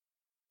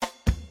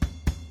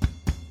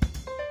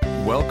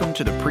welcome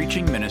to the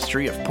preaching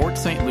ministry of Port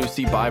St.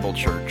 Lucie Bible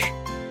Church.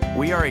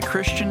 We are a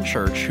Christian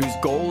church whose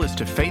goal is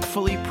to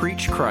faithfully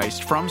preach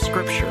Christ from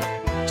Scripture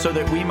so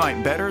that we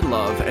might better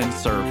love and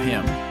serve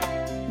Him.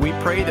 We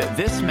pray that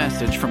this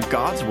message from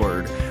God's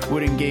Word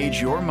would engage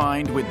your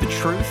mind with the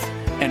truth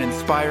and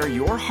inspire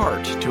your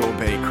heart to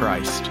obey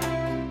Christ.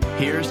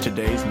 Here's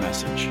today's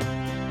message.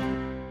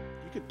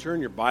 You could turn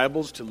your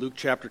Bibles to Luke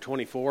chapter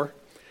 24,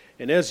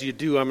 and as you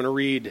do, I'm going to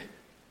read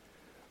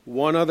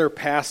one other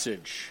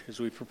passage as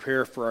we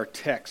prepare for our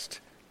text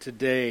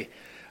today.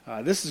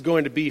 This is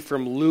going to be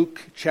from Luke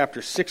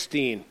chapter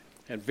 16,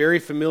 a very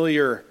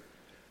familiar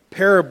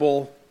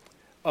parable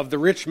of the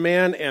rich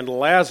man and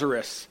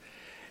Lazarus.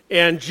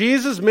 And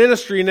Jesus'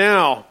 ministry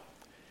now,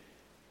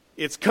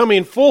 it's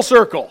coming full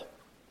circle.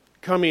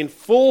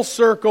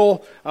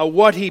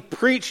 What he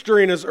preached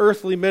during his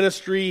earthly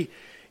ministry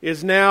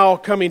is now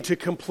coming to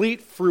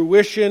complete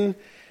fruition,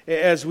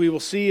 as we will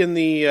see in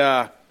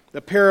the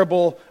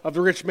parable of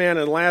the rich man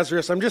and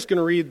Lazarus. I'm just going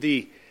to read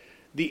the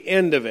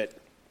end of it.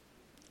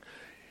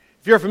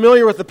 If you're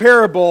familiar with the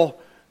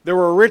parable, there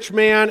were a rich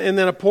man and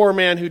then a poor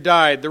man who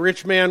died. The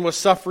rich man was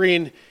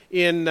suffering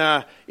in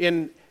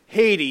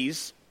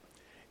Hades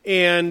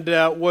and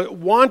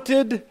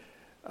wanted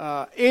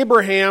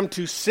Abraham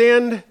to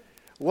send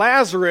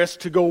Lazarus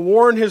to go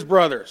warn his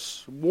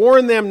brothers,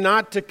 warn them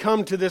not to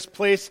come to this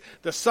place.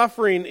 The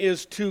suffering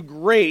is too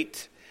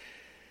great.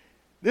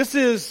 This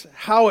is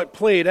how it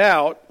played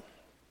out.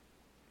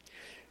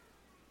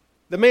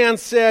 The man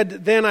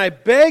said, "Then I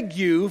beg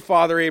you,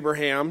 Father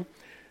Abraham,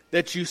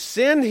 that you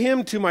send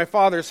him to my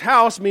father's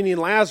house," meaning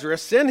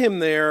Lazarus, "send him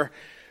there,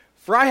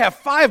 for I have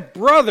 5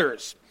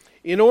 brothers,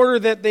 in order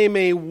that they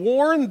may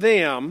warn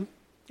them,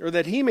 or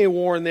that he may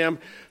warn them,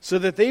 so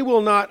that they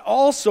will not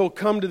also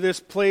come to this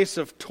place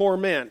of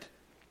torment."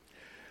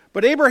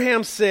 But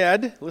Abraham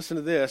said, listen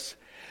to this,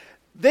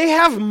 "They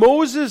have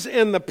Moses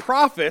and the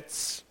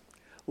prophets,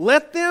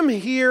 let them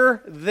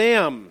hear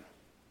them."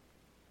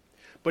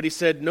 But he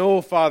said,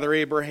 "No, Father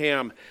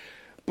Abraham,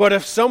 but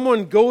if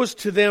someone goes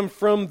to them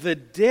from the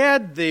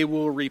dead, they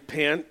will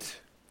repent."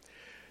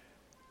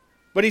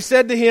 But he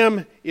said to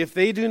him, "If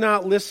they do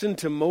not listen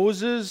to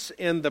Moses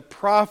and the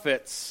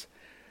prophets,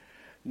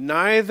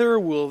 neither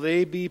will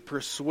they be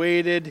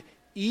persuaded,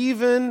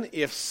 even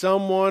if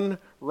someone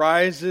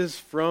rises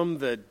from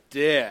the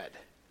dead."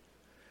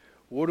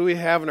 What do we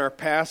have in our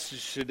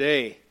passage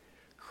today?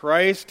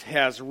 Christ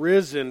has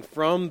risen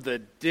from the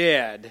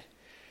dead,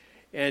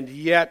 and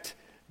yet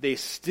they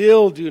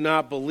still do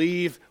not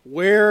believe.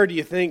 Where do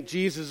you think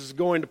Jesus is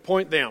going to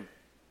point them?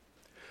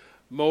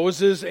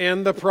 Moses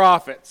and the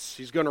prophets.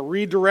 He's going to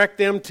redirect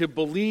them to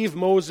believe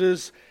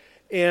Moses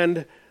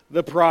and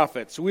the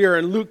prophets. We are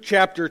in Luke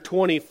chapter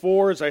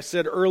 24, as I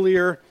said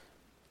earlier,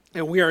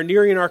 and we are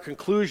nearing our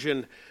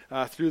conclusion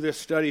through this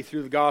study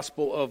through the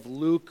Gospel of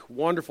Luke.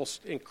 Wonderful,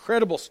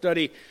 incredible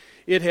study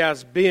it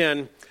has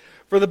been.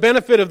 For the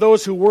benefit of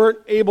those who weren't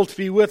able to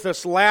be with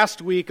us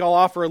last week, I'll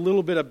offer a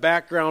little bit of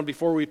background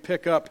before we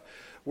pick up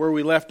where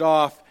we left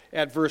off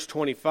at verse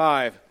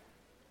 25.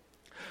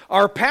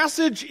 Our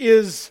passage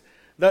is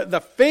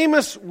the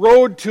famous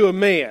road to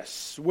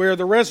Emmaus, where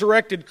the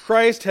resurrected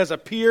Christ has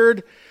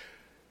appeared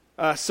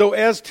so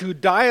as to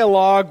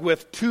dialogue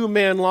with 2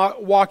 men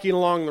walking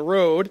along the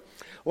road.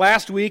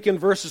 Last week in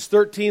verses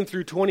 13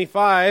 through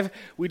 25,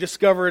 we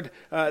discovered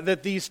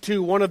that these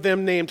 2, one of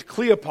them named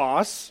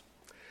Cleopas,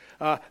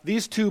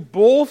 these 2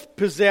 both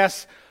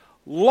possess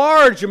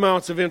large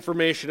amounts of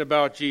information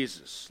about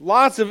Jesus.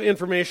 Lots of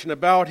information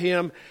about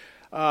him,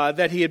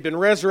 that he had been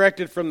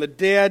resurrected from the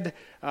dead.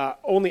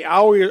 Only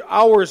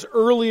hours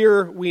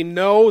earlier, we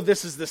know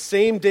this is the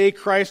same day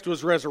Christ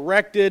was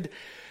resurrected,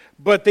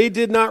 but they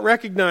did not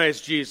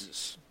recognize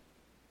Jesus.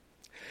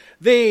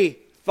 They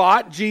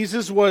thought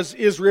Jesus was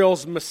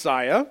Israel's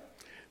Messiah.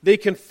 They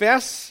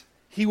confess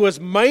he was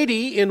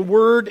mighty in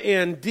word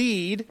and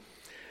deed.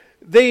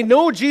 They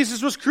know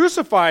Jesus was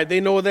crucified. They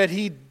know that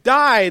he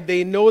died.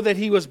 They know that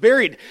he was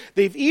buried.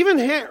 They've even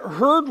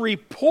heard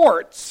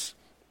reports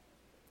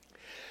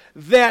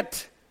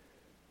that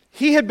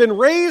he had been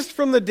raised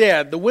from the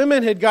dead. The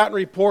women had gotten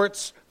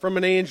reports from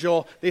an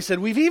angel. They said,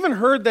 "We've even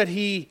heard that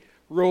he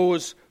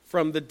rose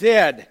from the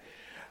dead."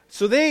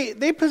 So they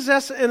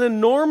possess an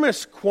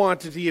enormous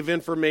quantity of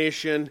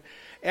information.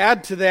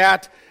 Add to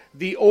that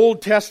the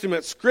Old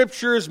Testament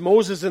scriptures,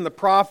 Moses and the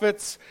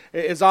prophets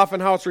is often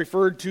how it's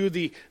referred to,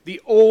 the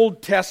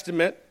Old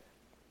Testament.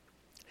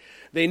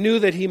 They knew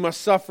that he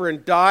must suffer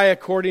and die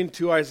according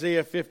to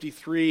Isaiah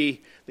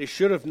 53. They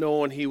should have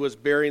known he was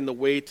bearing the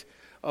weight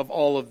of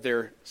all of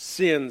their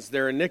sins,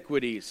 their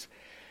iniquities.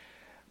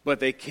 But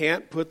they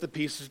can't put the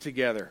pieces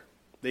together.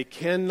 They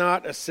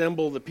cannot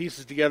assemble the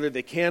pieces together.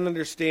 They can't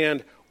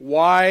understand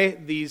why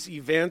these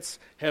events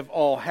have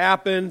all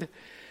happened.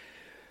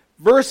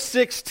 Verse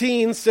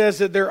 16 says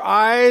that their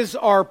eyes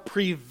are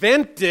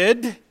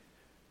prevented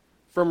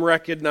from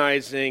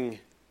recognizing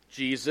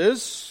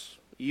Jesus,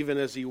 even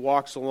as he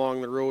walks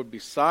along the road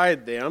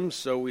beside them.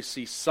 So we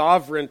see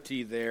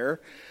sovereignty there.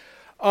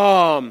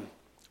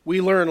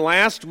 We learned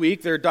last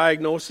week their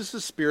diagnosis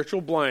is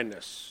spiritual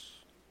blindness.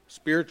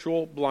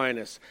 Spiritual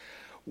blindness.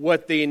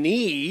 What they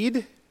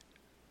need,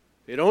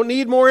 they don't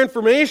need more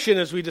information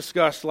as we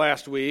discussed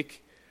last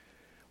week.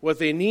 What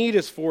they need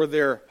is for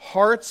their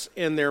hearts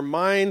and their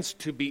minds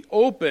to be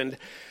opened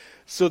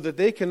so that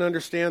they can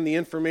understand the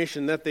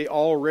information that they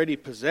already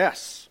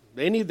possess.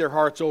 They need their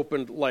hearts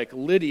opened like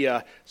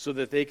Lydia so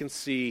that they can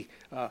see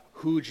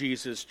who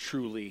Jesus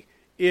truly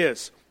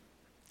is.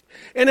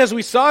 And as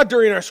we saw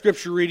during our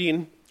scripture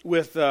reading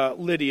with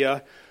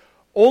Lydia,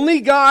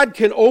 only God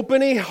can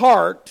open a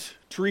heart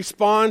to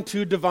respond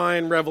to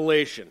divine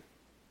revelation.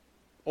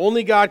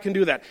 Only God can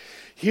do that.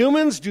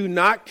 Humans do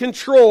not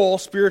control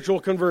spiritual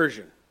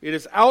conversion. It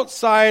is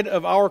outside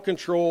of our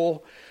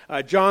control.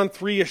 John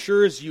 3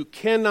 assures you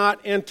cannot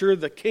enter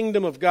the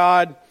kingdom of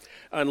God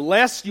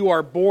unless you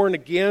are born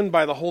again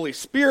by the Holy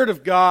Spirit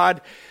of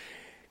God.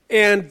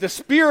 And the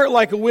Spirit,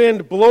 like a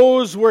wind,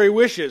 blows where He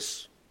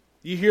wishes.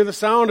 You hear the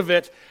sound of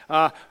it,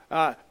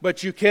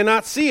 but you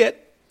cannot see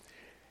it.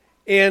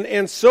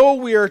 And so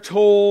we are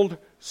told,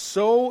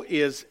 so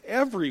is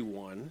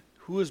everyone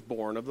who is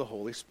born of the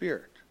Holy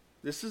Spirit.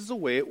 This is the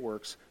way it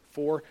works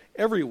for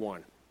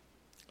everyone.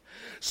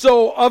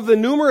 So, of the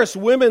numerous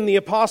women the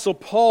Apostle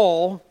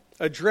Paul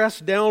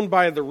addressed down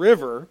by the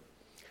river,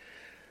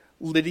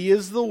 Lydia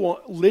is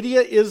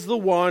the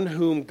one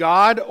whom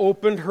God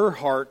opened her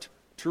heart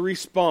to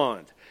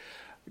respond.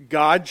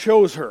 God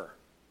chose her.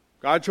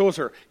 God chose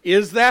her.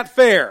 Is that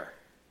fair?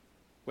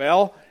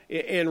 Well,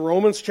 in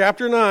Romans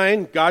chapter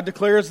 9, God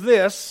declares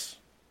this: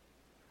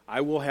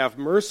 I will have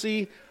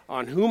mercy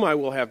on whom I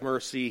will have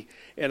mercy,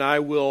 and I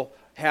will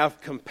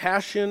have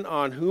compassion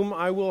on whom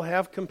I will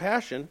have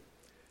compassion.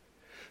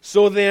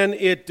 So then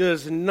it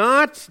does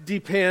not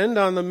depend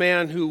on the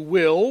man who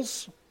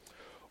wills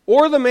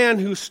or the man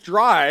who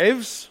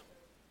strives,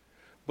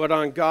 but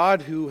on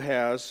God who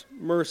has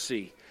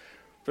mercy.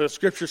 For the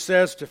scripture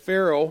says to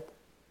Pharaoh,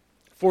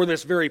 for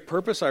this very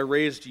purpose I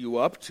raised you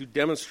up, to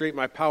demonstrate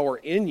my power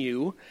in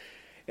you,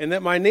 and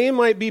that my name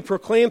might be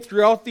proclaimed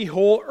throughout the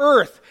whole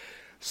earth.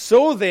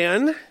 So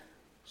then,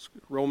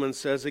 Romans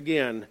says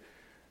again,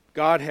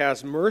 God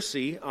has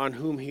mercy on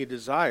whom He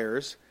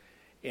desires,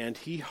 and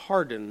He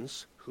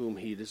hardens whom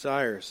He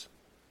desires.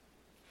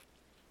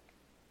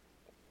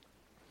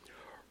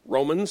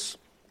 Romans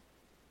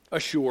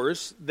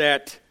assures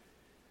that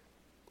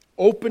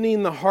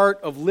opening the heart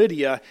of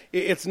Lydia,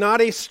 it's not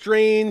a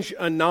strange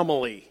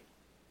anomaly.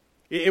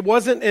 It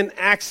wasn't an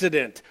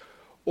accident.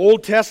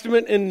 Old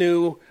Testament and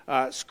New,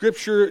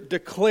 Scripture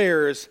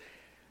declares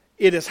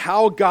it is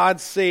how God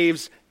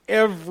saves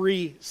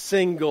every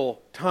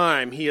single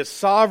time. He is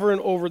sovereign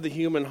over the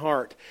human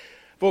heart.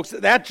 Folks,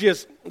 that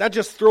just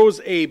throws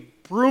a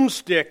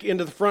broomstick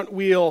into the front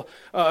wheel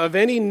of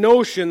any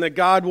notion that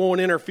God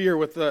won't interfere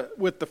with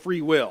the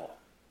free will.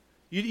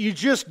 You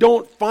just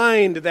don't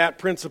find that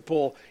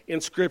principle in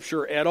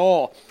Scripture at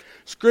all.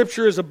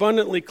 Scripture is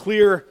abundantly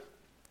clear.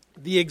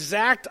 The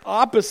exact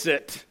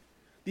opposite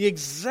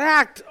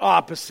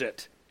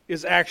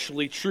is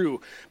actually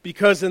true.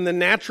 Because in the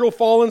natural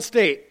fallen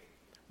state,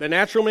 the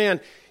natural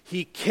man,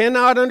 he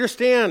cannot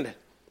understand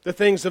the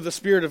things of the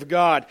Spirit of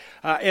God.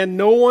 And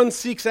no one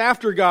seeks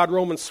after God,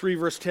 Romans 3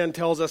 verse 10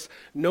 tells us.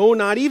 No,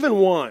 not even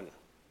one.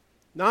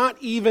 Not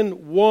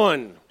even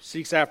one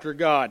seeks after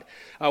God.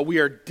 We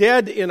are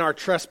dead in our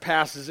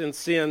trespasses and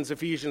sins,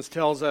 Ephesians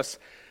tells us,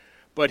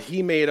 but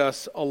He made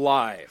us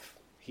alive.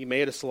 He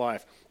made us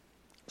alive.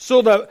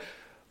 So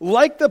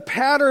like the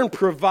pattern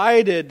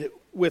provided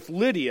with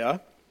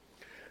Lydia,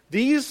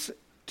 these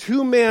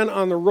two men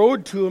on the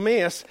road to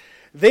Emmaus,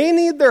 they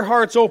need their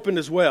hearts opened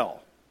as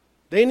well.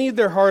 They need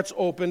their hearts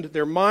opened,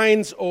 their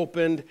minds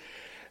opened.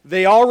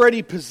 They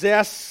already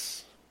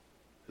possess,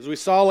 as we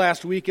saw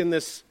last week in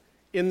this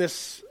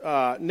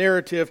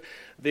narrative,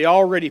 they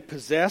already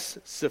possess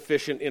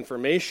sufficient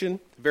information,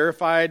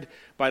 verified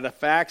by the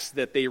facts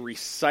that they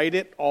recite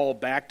it all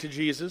back to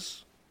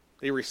Jesus.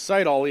 They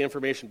recite all the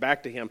information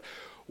back to Him.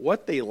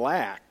 What they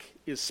lack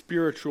is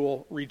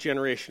spiritual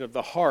regeneration of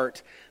the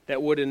heart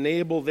that would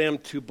enable them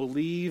to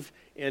believe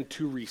and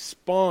to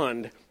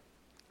respond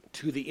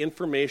to the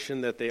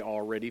information that they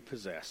already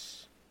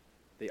possess.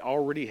 They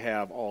already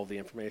have all the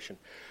information.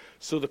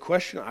 So the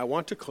question I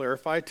want to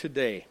clarify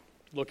today,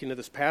 looking at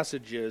this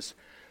passage, is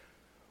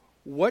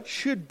what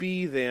should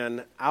be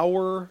then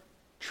our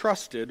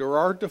trusted or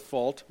our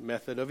default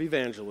method of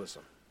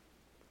evangelism?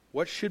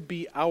 What should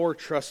be our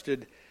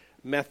trusted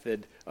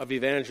method of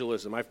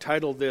evangelism? I've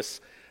titled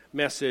this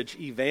message,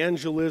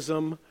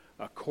 Evangelism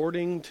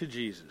According to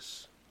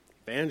Jesus.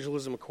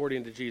 Evangelism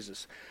according to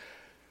Jesus.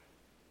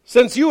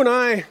 Since you and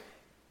I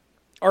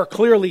are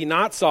clearly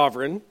not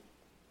sovereign,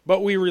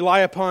 but we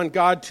rely upon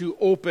God to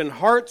open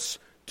hearts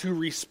to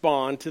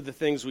respond to the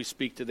things we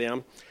speak to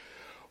them,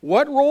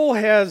 what role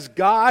has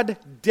God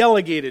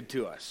delegated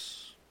to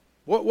us?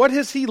 What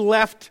has He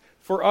left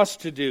for us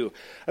to do?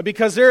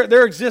 Because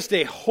there exists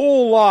a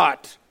whole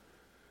lot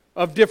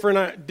of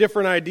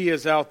different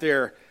ideas out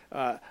there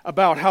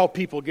about how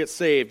people get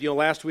saved.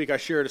 Last week I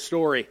shared a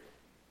story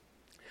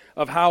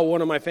of how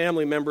one of my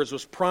family members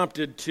was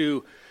prompted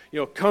to,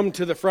 come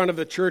to the front of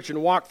the church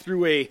and walk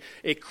through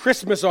a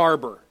Christmas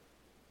arbor.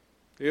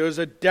 It was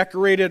a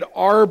decorated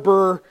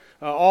arbor,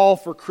 all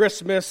for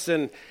Christmas,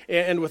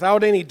 and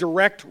without any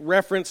direct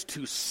reference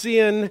to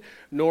sin,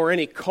 nor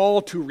any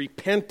call to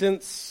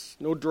repentance,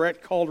 no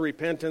direct call to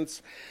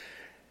repentance.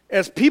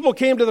 As people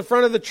came to the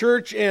front of the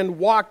church and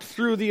walked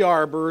through the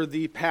arbor,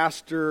 the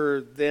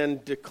pastor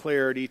then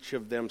declared each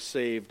of them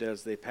saved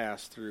as they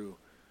passed through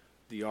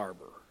the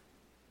arbor.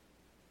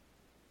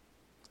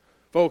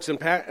 Folks, in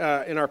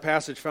our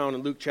passage found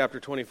in Luke chapter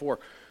 24,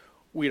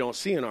 we don't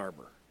see an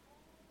arbor.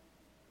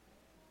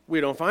 We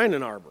don't find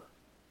an arbor.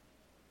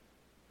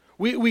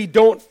 We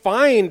don't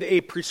find a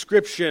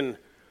prescription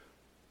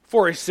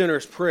for a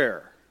sinner's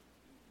prayer,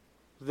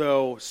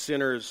 though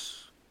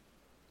sinners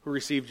who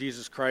receive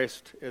Jesus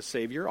Christ as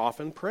Savior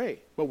often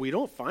pray. But we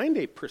don't find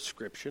a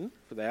prescription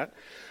for that.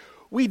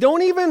 We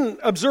don't even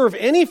observe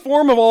any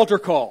form of altar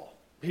call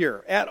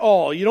here at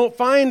all. You don't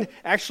find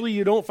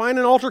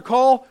an altar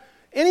call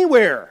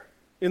anywhere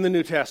in the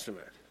New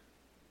Testament.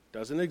 It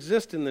doesn't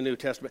exist in the New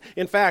Testament.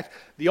 In fact,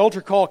 the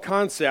altar call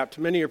concept,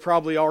 many are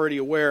probably already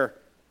aware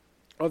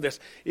of this.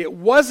 It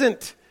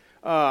wasn't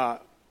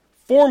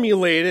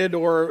formulated,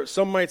 or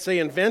some might say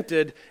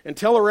invented,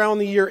 until around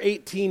the year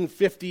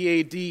 1850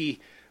 A.D.,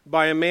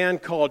 by a man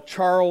called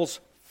Charles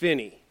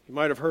Finney. You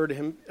might have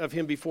heard of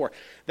him before.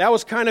 That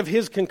was kind of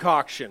his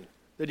concoction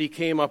that he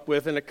came up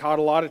with, and it caught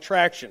a lot of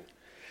traction.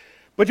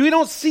 But we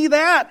don't see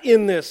that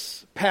in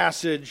this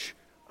passage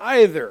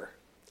either.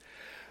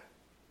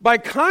 By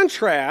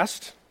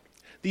contrast,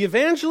 the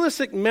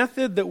evangelistic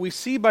method that we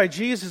see by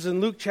Jesus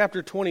in Luke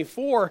chapter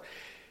 24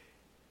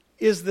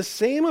 is the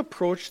same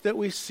approach that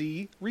we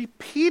see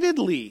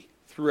repeatedly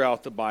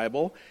throughout the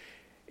Bible,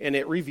 and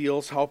it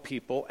reveals how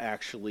people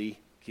actually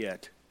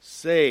get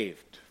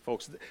saved.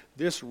 Folks,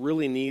 this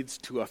really needs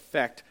to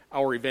affect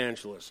our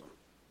evangelism.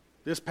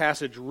 This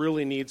passage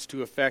really needs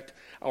to affect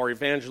our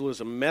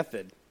evangelism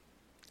method,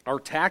 our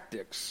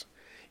tactics,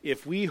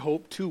 if we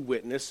hope to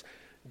witness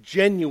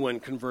genuine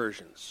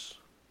conversions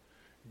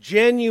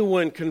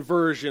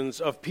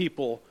of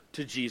people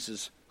to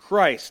Jesus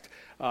Christ.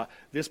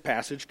 This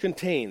passage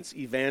contains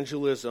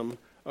evangelism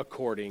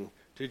according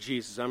to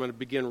Jesus. I'm going to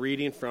begin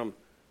reading from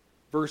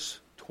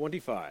verse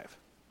 25.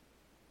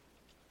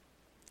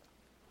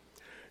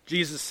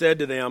 Jesus said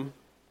to them,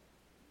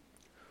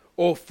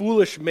 "O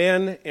foolish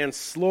men and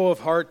slow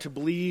of heart to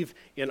believe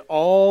in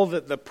all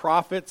that the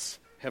prophets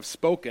have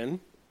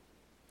spoken.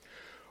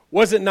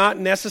 Was it not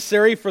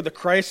necessary for the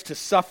Christ to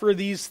suffer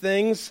these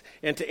things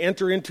and to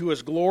enter into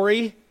his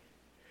glory?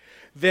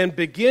 Then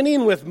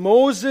beginning with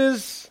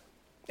Moses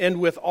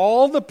and with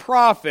all the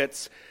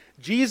prophets,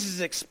 Jesus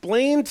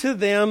explained to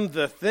them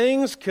the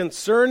things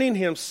concerning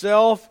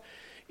himself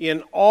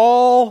in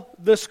all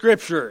the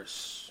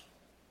Scriptures."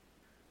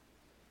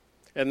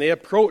 And they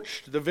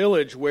approached the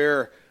village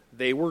where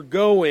they were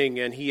going,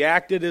 and he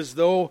acted as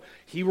though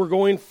he were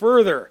going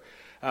further.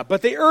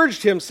 But they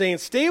urged him, saying,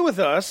 "Stay with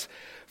us,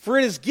 for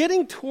it is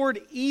getting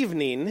toward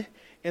evening,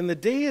 and the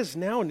day is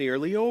now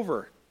nearly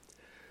over."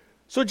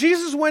 So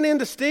Jesus went in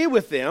to stay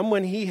with them.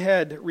 When he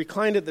had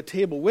reclined at the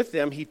table with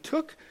them, he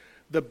took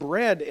the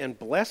bread and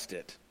blessed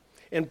it.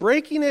 And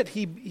breaking it,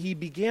 he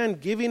began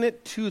giving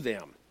it to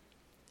them.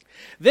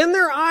 Then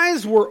their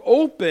eyes were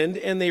opened,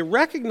 and they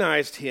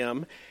recognized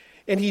him,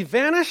 and he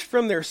vanished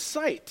from their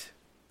sight.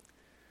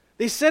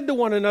 They said to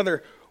one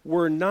another,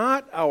 "Were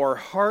not our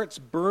hearts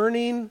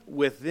burning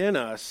within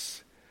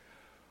us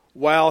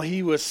while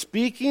he was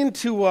speaking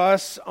to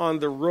us on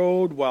the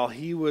road, while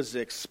he was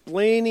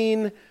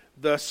explaining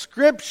the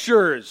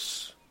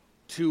Scriptures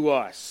to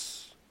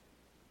us?"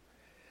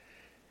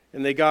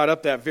 And they got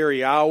up that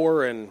very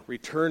hour and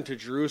returned to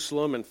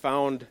Jerusalem and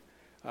found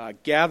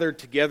gathered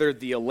together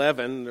the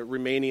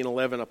remaining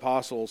 11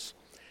 apostles,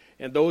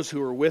 and those who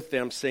were with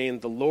them,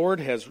 saying, "The Lord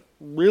has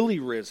really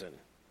risen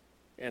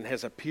and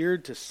has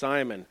appeared to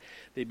Simon."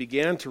 They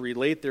began to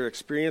relate their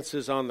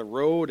experiences on the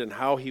road and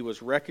how he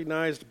was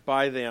recognized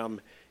by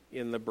them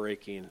in the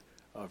breaking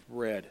of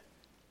bread.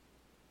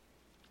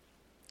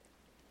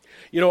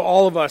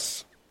 All of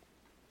us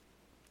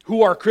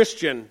who are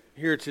Christian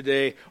here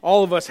today,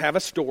 all of us have a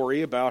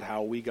story about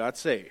how we got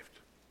saved.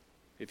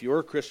 If you're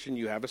a Christian,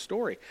 you have a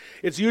story.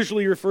 It's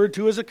usually referred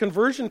to as a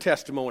conversion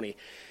testimony.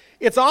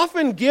 It's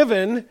often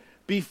given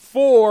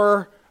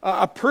before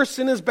a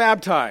person is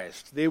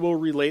baptized. They will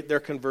relate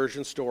their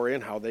conversion story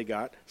and how they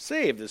got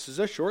saved. This is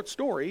a short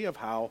story of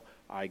how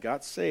I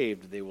got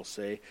saved, they will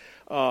say.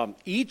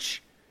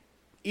 Each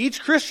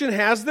Christian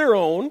has their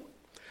own.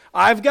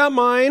 I've got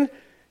mine.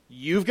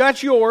 You've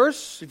got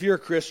yours, if you're a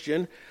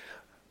Christian.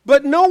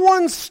 But no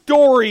one's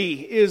story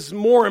is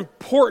more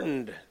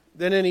important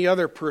than any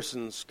other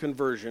person's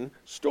conversion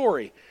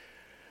story.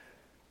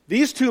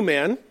 These two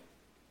men,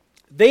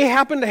 they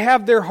happened to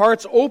have their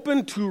hearts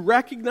open to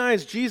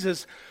recognize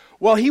Jesus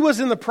while he was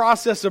in the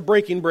process of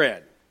breaking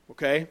bread,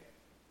 okay?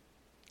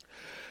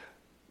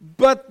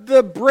 But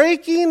the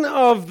breaking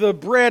of the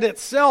bread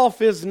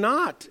itself is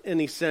not an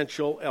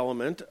essential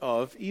element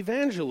of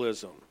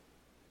evangelism.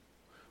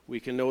 We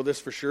can know this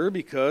for sure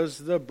because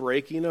the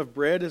breaking of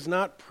bread is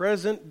not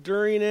present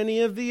during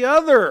any of the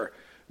other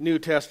New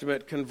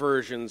Testament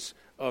conversions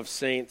of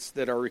saints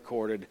that are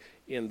recorded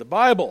in the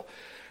Bible.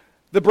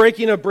 The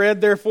breaking of bread,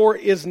 therefore,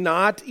 is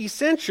not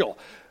essential.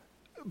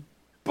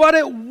 But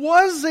it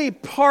was a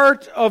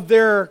part of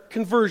their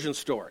conversion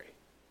story,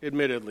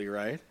 admittedly,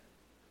 right?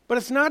 But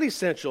it's not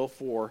essential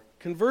for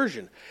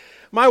conversion.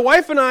 My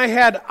wife and I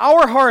had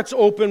our hearts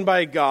opened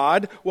by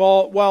God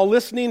while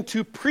listening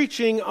to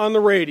preaching on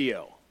the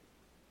radio.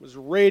 It was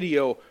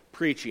radio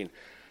preaching.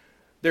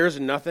 There's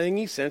nothing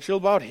essential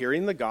about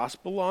hearing the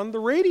gospel on the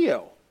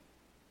radio.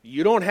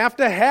 You don't have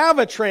to have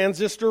a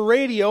transistor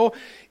radio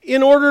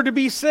in order to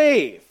be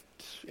saved,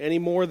 any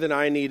more than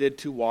I needed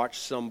to watch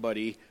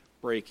somebody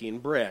breaking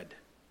bread.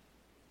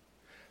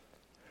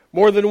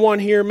 More than one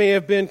here may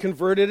have been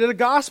converted at a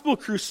gospel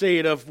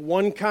crusade of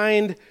one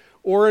kind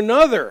or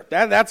another.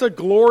 That's a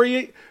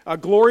glory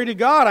to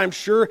God. I'm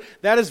sure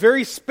that is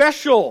very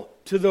special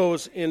to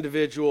those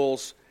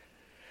individuals.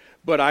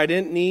 But I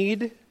didn't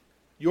need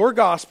your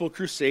gospel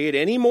crusade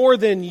any more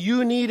than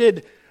you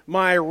needed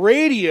my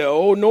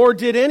radio, nor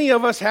did any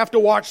of us have to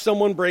watch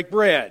someone break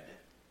bread.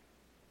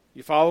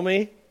 You follow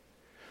me?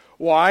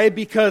 Why?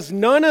 Because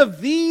none of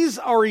these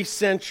are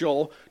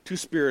essential to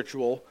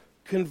spiritual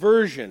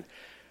conversion.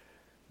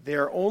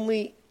 They're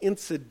only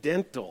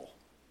incidental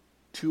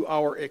to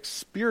our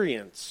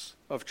experience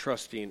of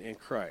trusting in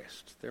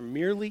Christ. They're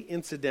merely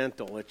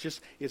incidental.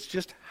 It's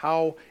just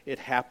how it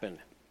happened,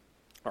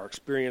 our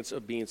experience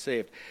of being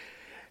saved.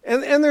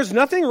 And there's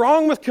nothing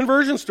wrong with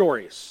conversion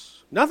stories.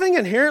 Nothing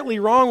inherently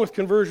wrong with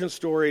conversion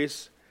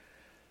stories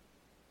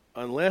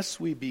unless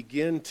we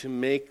begin to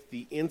make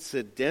the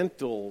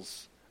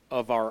incidentals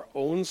of our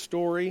own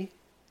story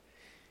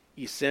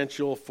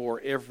essential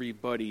for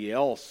everybody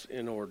else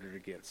in order to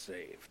get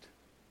saved.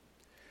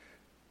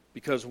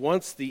 Because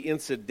once the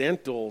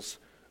incidentals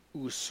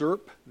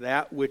usurp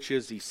that which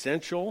is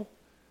essential,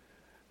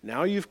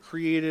 now you've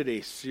created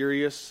a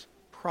serious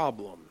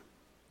problem.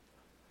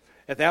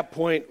 At that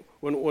point,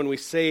 when we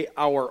say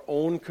our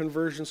own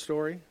conversion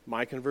story,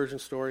 my conversion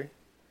story,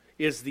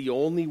 is the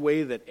only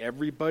way that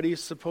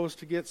everybody's supposed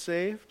to get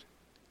saved,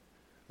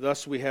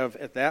 thus we have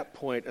at that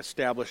point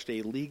established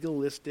a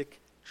legalistic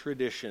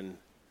tradition.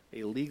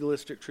 A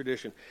legalistic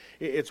tradition.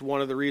 It's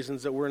one of the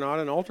reasons that we're not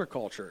an altar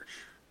call church.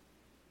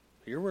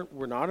 Here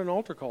we're not an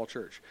altar call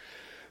church.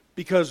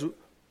 Because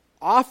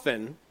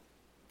often,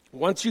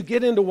 once you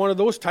get into one of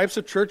those types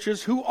of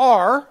churches who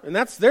are, and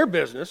that's their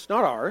business,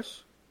 not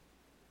ours,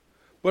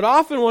 but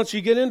often once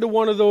you get into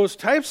one of those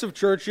types of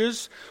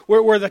churches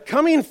where the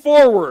coming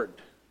forward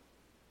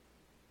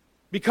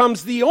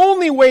becomes the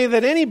only way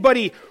that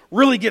anybody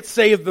really gets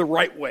saved the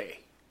right way.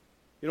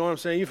 You know what I'm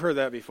saying? You've heard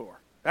that before.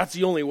 That's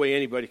the only way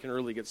anybody can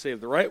really get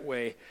saved the right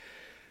way.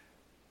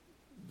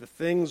 The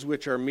things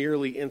which are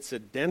merely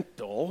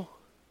incidental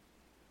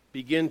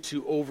begin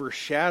to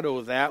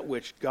overshadow that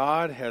which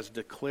God has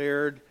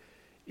declared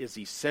is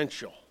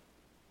essential.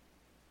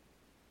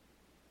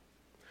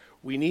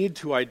 We need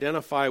to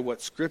identify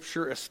what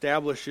Scripture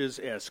establishes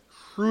as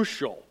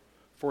crucial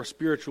for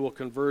spiritual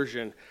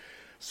conversion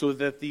so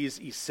that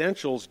these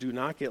essentials do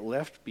not get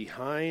left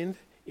behind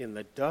in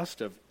the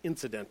dust of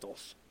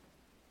incidentals.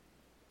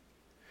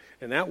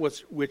 And that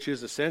which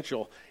is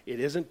essential, it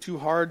isn't too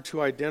hard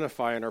to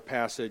identify in our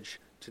passage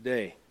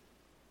today.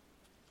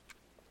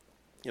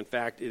 In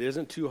fact, it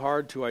isn't too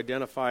hard to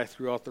identify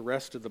throughout the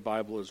rest of the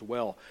Bible as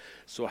well.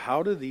 So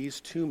how do these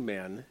two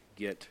men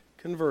get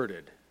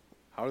converted?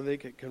 How do they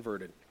get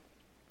converted?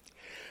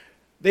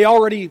 They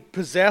already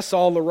possess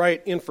all the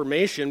right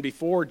information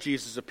before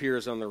Jesus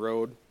appears on the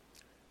road.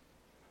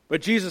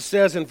 But Jesus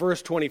says in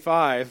verse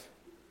 25,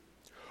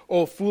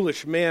 "O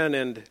foolish men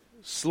and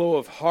slow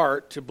of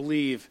heart to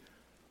believe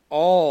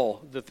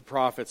all that the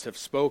prophets have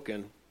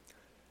spoken.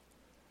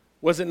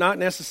 Was it not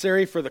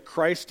necessary for the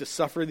Christ to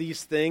suffer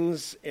these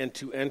things and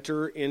to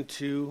enter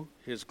into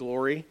his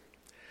glory?"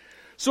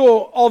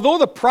 So, although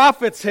the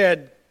prophets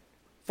had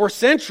for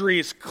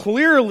centuries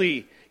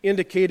clearly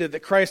indicated that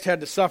Christ had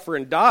to suffer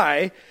and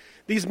die,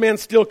 these men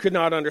still could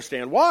not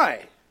understand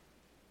why.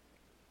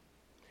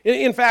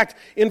 In fact,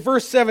 in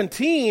verse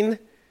 17,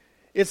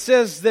 it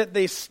says that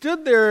they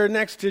stood there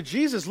next to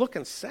Jesus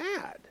looking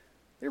sad.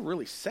 They're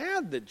really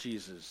sad that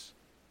Jesus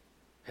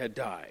had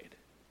died.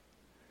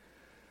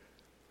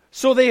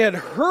 So they had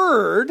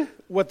heard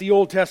what the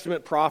Old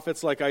Testament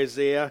prophets like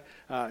Isaiah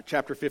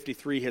chapter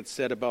 53 had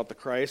said about the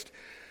Christ,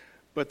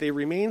 but they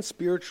remain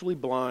spiritually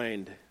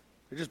blind.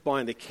 They're just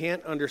blind. They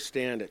can't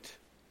understand it.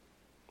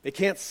 They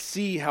can't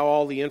see how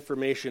all the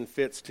information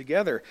fits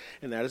together,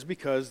 and that is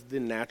because the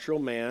natural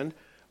man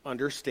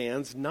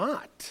understands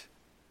not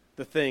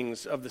the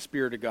things of the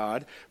Spirit of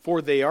God,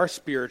 for they are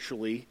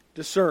spiritually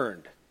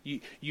discerned.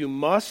 You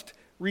must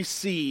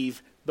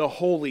receive the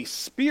Holy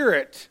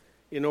Spirit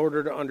in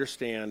order to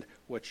understand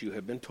what you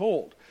have been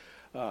told.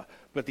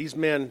 But these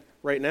men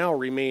right now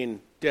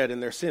remain dead in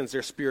their sins.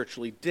 They're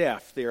spiritually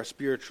deaf. They are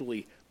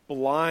spiritually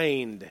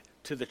blind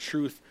to the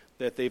truth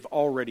that they've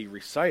already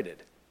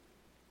recited.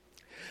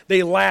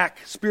 They lack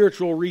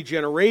spiritual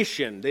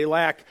regeneration. They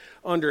lack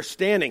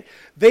understanding.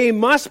 They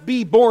must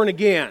be born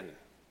again.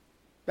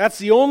 That's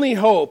the only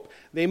hope.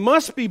 They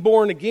must be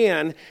born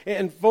again.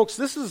 And folks,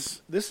 this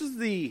is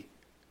the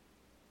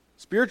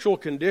spiritual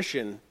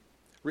condition,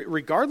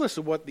 regardless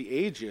of what the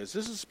age is.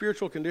 This is the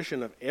spiritual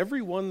condition of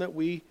every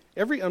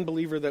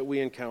unbeliever that we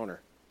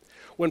encounter.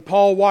 When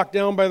Paul walked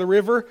down by the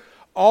river,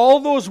 all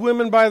those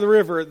women by the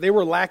river, they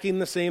were lacking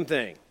the same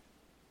thing.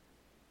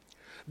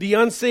 The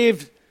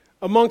unsaved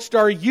amongst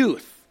our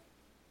youth,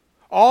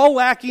 all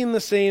lacking the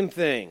same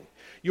thing.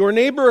 Your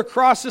neighbor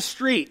across the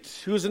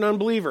street, who's an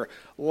unbeliever,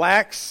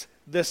 lacks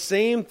the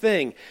same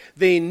thing.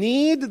 They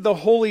need the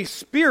Holy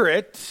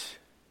Spirit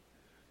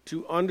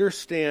to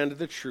understand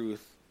the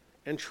truth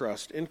and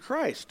trust in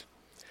Christ.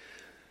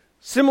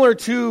 Similar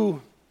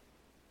to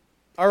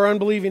our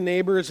unbelieving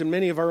neighbors and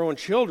many of our own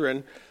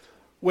children,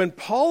 when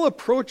Paul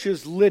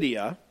approaches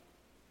Lydia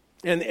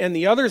and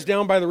the others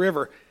down by the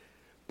river,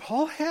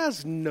 Paul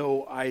has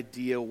no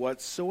idea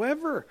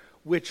whatsoever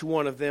which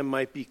one of them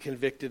might be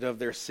convicted of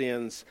their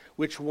sins,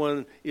 which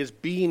one is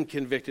being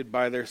convicted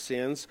by their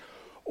sins,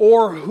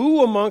 or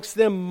who amongst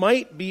them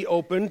might be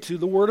open to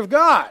the Word of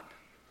God.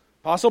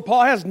 Apostle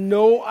Paul has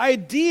no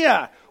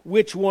idea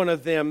which one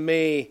of them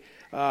may,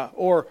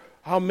 or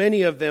how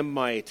many of them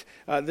might.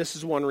 This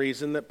is one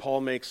reason that Paul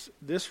makes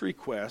this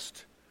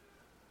request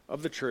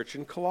of the church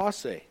in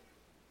Colossae.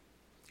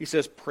 He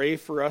says, pray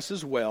for us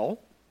as well,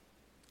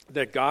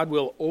 that God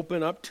will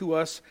open up to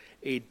us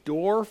a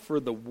door for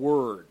the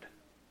Word,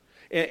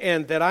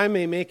 and that I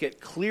may make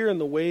it clear in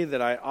the way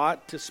that I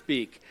ought to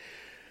speak.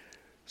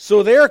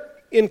 So there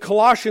in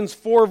Colossians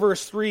 4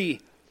 verse 3,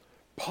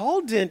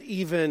 Paul didn't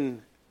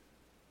even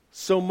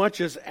so much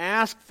as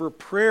ask for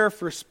prayer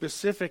for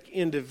specific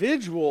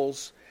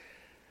individuals,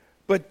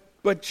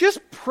 but just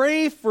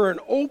pray for an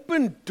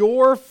open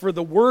door for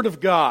the Word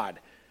of God.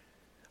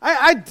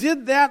 I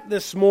did that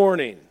this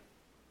morning.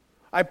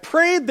 I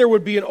prayed there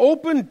would be an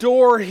open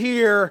door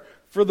here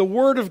for the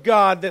Word of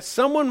God, that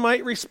someone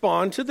might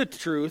respond to the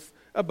truth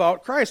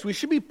about Christ. We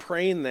should be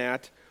praying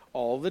that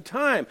all the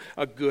time.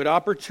 A good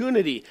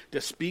opportunity to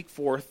speak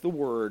forth the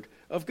Word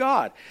of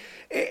God.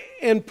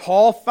 And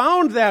Paul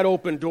found that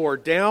open door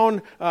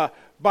down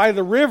by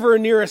the river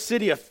near a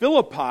city of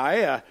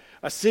Philippi,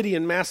 a city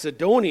in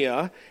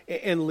Macedonia,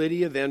 and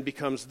Lydia then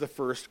becomes the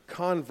first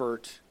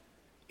convert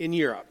in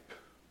Europe.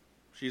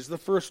 She's the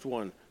first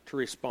one to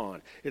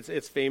respond.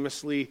 It's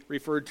famously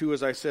referred to,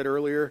 as I said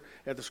earlier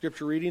at the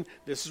scripture reading,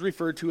 this is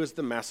referred to as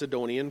the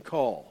Macedonian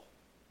call.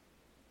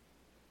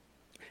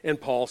 And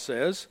Paul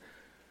says,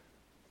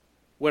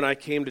 when I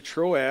came to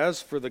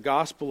Troas for the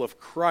gospel of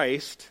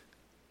Christ,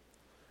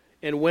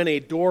 and when a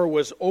door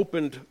was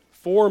opened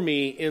for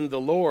me in the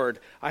Lord,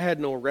 I had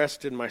no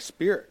rest in my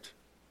spirit.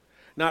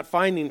 Not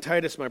finding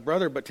Titus my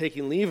brother, but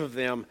taking leave of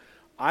them,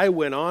 I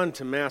went on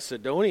to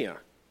Macedonia.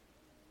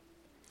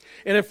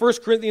 And in 1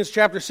 Corinthians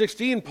chapter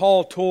 16,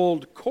 Paul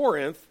told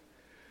Corinth,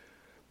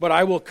 but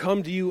I will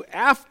come to you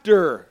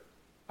after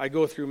I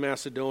go through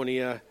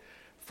Macedonia,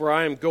 for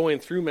I am going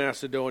through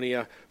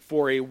Macedonia,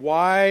 for a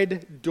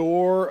wide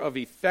door of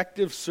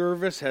effective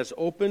service has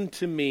opened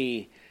to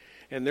me,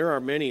 and there are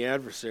many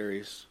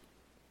adversaries.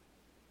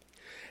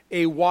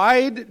 A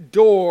wide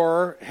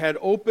door had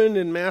opened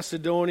in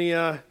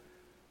Macedonia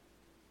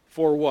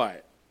for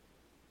what?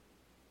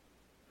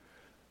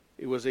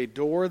 It was a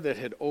door that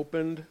had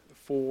opened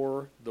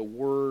for the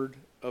Word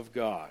of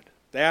God.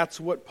 That's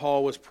what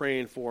Paul was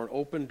praying for, an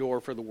open door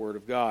for the Word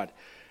of God.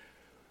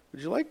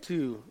 Would you like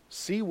to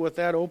see what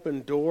that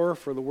open door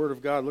for the Word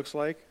of God looks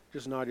like?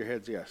 Just nod your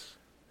heads yes.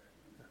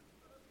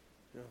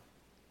 Yeah.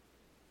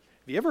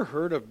 Have you ever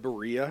heard of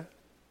Berea?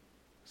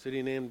 A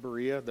city named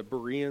Berea? The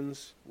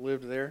Bereans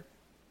lived there.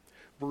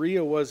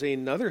 Berea was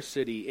another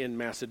city in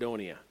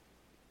Macedonia.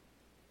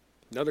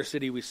 Another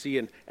city we see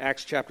in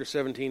Acts chapter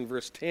 17,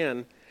 verse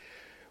 10,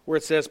 where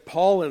it says,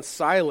 Paul and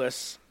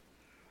Silas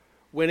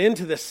went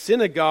into the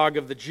synagogue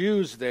of the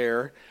Jews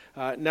there.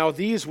 Now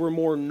these were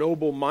more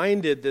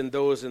noble-minded than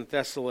those in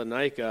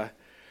Thessalonica,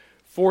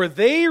 for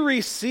they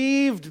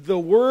received the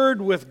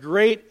word with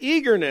great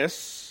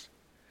eagerness,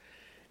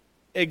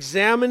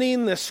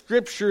 examining the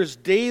Scriptures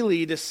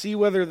daily to see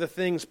whether the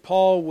things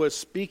Paul was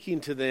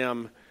speaking to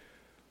them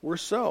were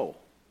so.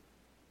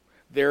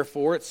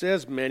 Therefore, it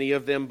says, many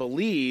of them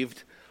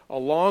believed,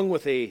 along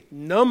with a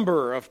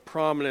number of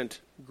prominent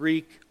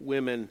Greek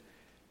women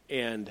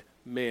and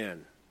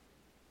men.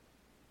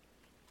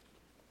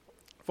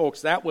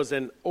 Folks, that was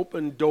an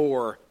open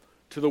door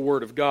to the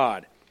Word of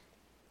God.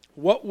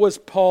 What was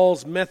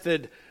Paul's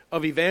method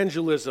of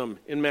evangelism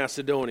in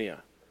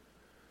Macedonia?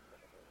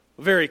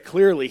 Very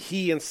clearly,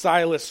 he and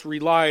Silas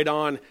relied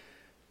on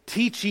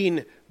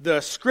teaching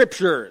the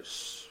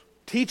Scriptures.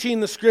 Teaching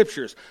the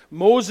Scriptures.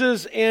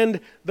 Moses and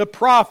the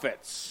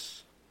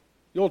prophets.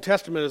 The Old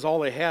Testament is all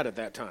they had at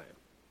that time.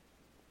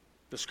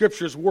 The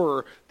Scriptures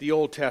were the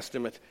Old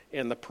Testament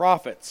and the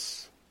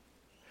prophets.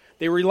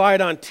 They relied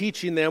on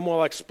teaching them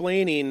while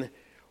explaining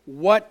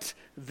what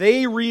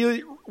they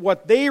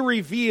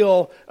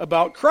reveal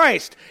about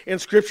Christ.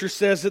 And Scripture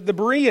says that the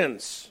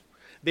Bereans,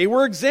 they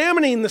were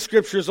examining the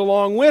Scriptures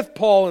along with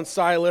Paul and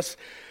Silas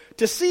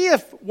to see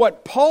if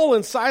what Paul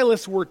and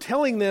Silas were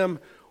telling them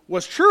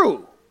was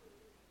true.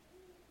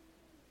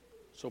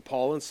 So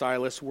Paul and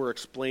Silas were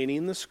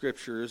explaining the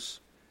Scriptures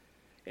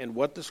and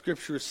what the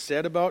Scriptures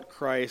said about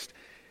Christ.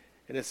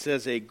 And it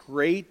says a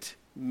great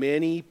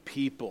many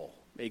people,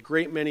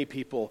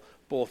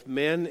 both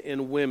men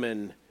and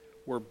women,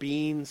 were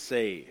being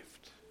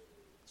saved.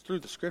 It's through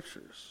the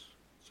Scriptures.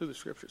 It's through the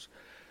Scriptures.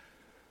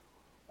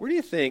 Where do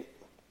you think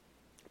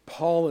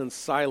Paul and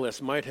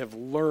Silas might have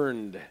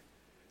learned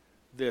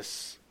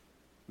this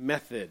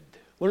method,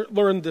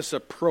 learned this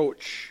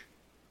approach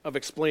of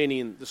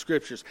explaining the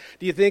Scriptures?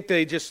 Do you think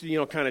they just,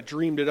 kind of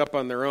dreamed it up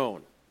on their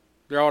own?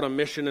 They're out on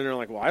mission and they're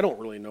like, well, I don't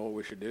really know what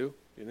we should do.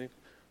 Do you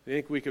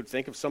think we could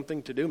think of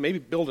something to do? Maybe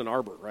build an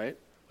arbor, right?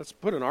 Let's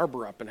put an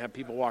arbor up and have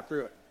people walk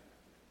through it.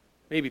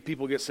 Maybe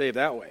people get saved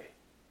that way.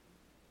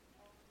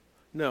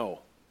 No.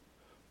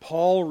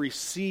 Paul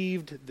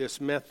received this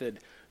method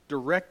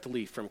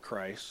directly from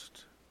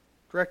Christ.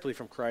 Directly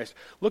from Christ.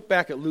 Look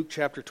back at Luke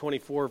chapter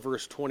 24,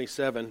 verse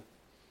 27.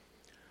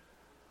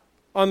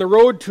 On the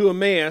road to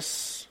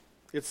Emmaus,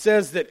 it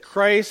says that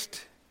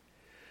Christ,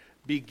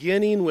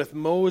 beginning with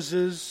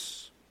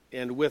Moses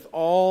and with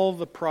all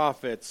the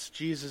prophets,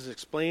 Jesus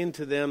explained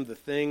to them the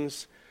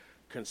things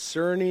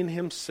concerning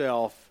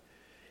himself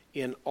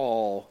in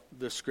all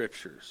the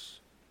Scriptures.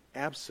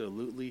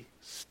 Absolutely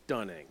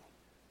stunning.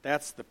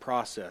 That's the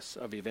process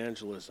of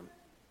evangelism.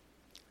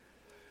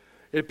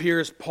 It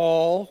appears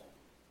Paul,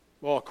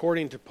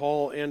 according to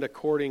Paul and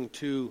according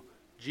to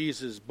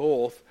Jesus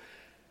both,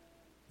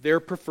 their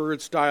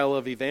preferred style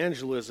of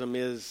evangelism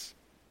is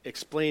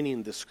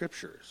explaining the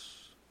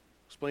Scriptures.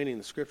 Explaining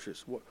the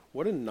Scriptures.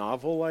 What a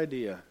novel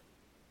idea.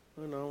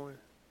 I don't know.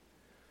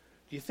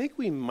 Do you think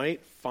we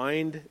might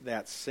find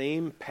that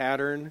same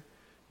pattern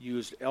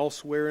used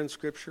elsewhere in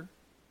Scripture?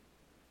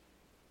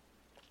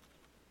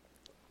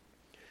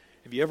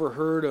 Have you ever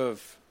heard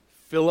of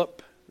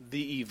Philip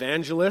the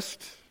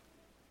Evangelist?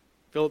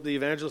 Philip the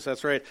Evangelist,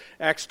 that's right.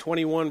 Acts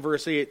 21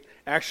 verse 8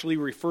 actually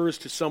refers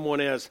to someone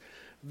as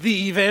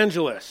the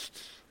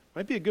evangelist.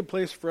 Might be a good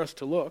place for us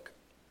to look.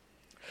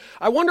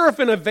 I wonder if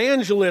an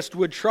evangelist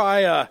would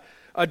try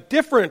a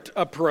different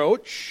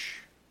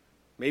approach,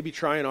 maybe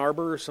try an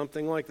arbor or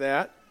something like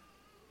that.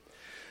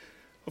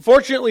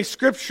 Unfortunately,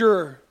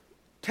 Scripture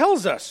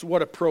tells us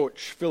what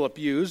approach Philip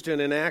used,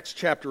 and in Acts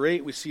chapter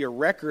 8 we see a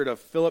record of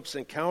Philip's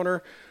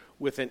encounter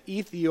with an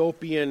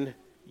Ethiopian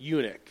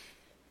eunuch.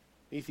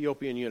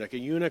 Ethiopian eunuch. A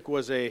eunuch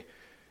was a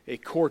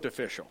court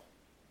official.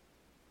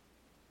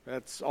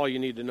 That's all you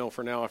need to know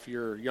for now if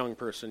you're a young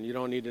person. You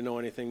don't need to know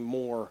anything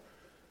more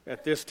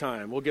at this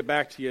time. We'll get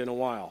back to you in a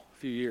while, a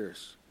few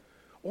years.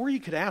 Or you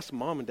could ask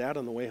Mom and Dad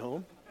on the way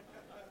home.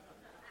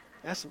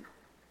 Ask them.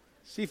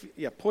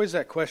 Pose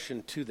that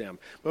question to them.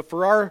 But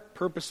for our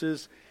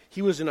purposes,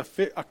 he was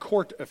a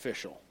court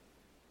official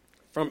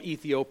from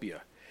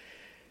Ethiopia.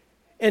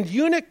 And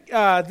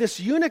this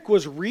eunuch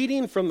was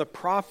reading from the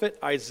prophet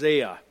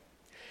Isaiah.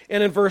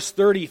 And in verse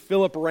 30,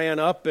 Philip ran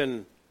up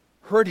and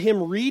heard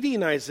him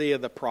reading Isaiah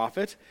the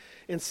prophet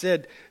and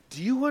said,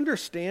 "Do you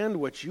understand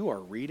what you are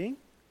reading?"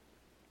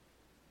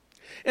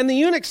 And the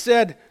eunuch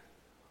said,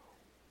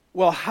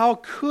 "Well, how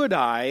could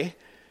I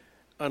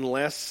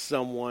unless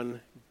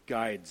someone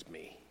guides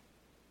me?"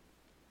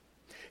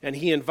 And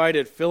he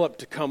invited Philip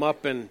to come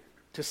up and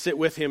to sit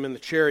with him in the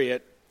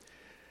chariot.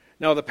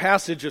 Now the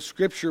passage of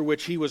Scripture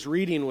which he was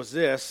reading was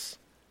this: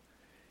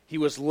 "He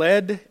was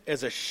led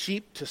as a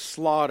sheep to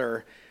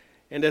slaughter,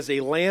 and as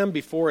a lamb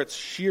before its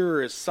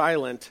shearer is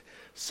silent,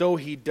 so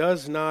he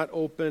does not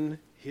open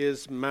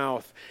his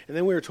mouth." And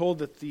then we are told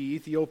that the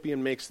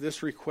Ethiopian makes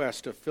this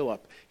request of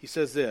Philip. He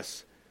says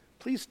this,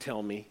 "Please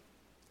tell me,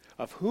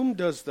 of whom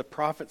does the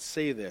prophet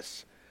say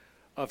this?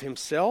 Of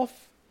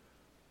himself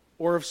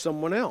or of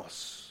someone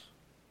else?"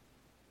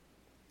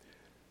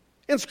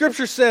 And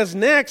Scripture says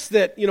next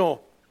that,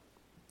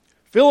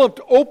 Philip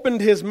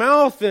opened his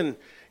mouth and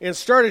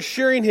started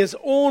sharing his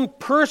own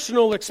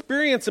personal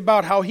experience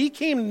about how he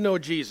came to know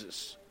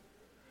Jesus.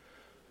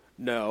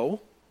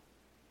 No,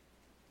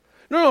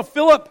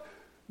 Philip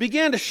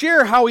began to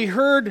share how he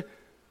heard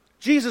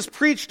Jesus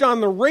preached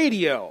on the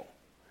radio,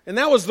 and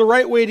that was the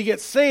right way to get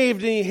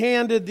saved, and he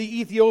handed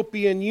the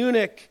Ethiopian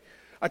eunuch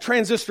a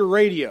transistor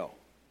radio.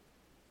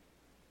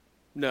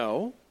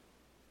 No,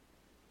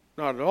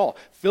 not at all.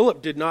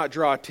 Philip did not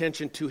draw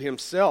attention to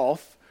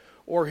himself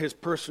or his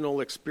personal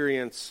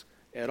experience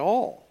at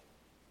all.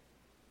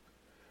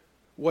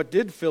 What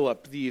did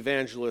Philip the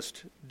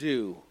evangelist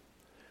do?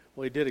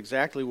 Well, he did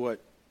exactly what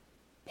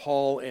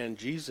Paul and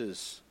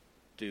Jesus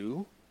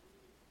do.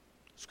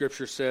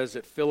 Scripture says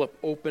that Philip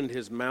opened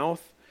his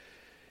mouth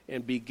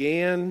and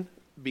began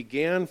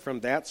from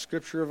that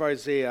scripture of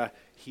Isaiah,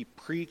 he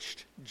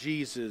preached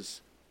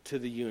Jesus to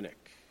the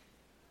eunuch.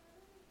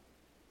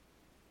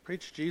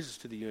 Preached Jesus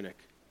to the eunuch.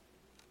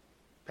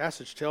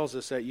 Passage tells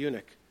us that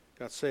eunuch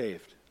got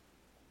saved.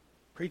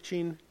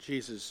 Preaching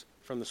Jesus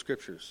from the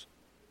Scriptures.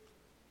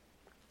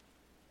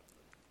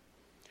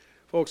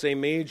 Folks, a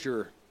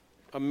major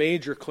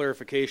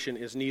clarification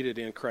is needed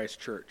in Christ's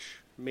church.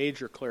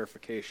 Major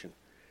clarification.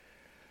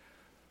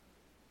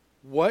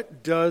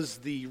 What does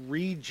the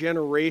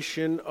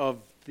regeneration of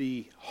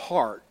the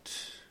heart,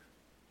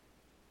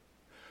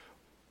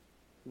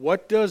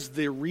 what does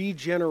the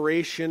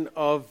regeneration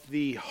of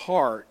the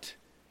heart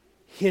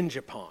hinge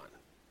upon?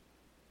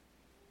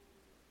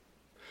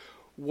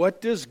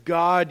 What does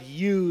God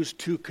use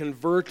to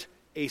convert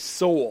a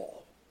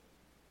soul?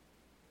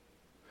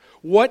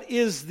 What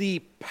is the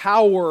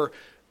power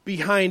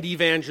behind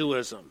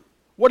evangelism?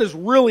 What is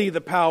really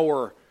the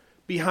power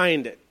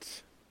behind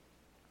it?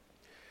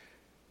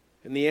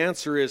 And the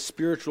answer is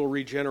spiritual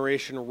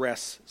regeneration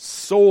rests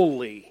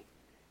solely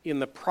in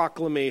the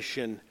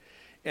proclamation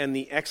and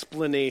the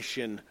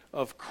explanation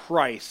of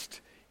Christ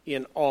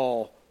in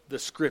all the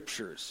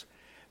Scriptures.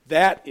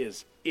 That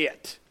is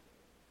it.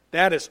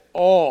 That is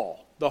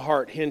all the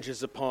heart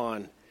hinges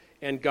upon,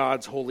 and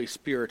God's Holy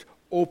Spirit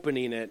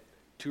opening it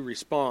to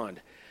respond.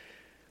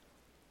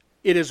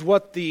 It is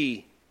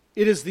the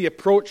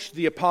approach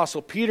the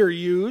Apostle Peter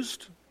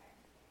used.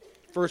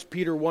 1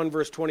 Peter 1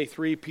 verse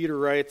 23, Peter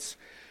writes,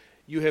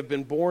 "You have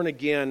been born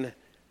again,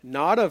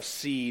 not of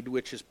seed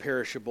which is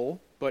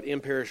perishable, but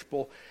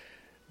imperishable.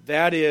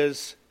 That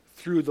is,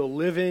 through the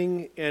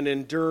living and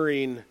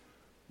enduring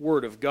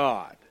Word of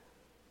God."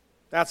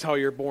 That's how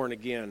you're born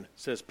again,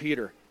 says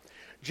Peter.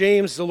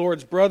 James, the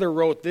Lord's brother,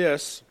 wrote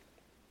this,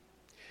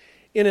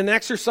 "In an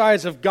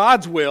exercise of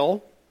God's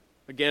will,"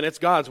 again, it's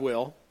God's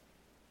will,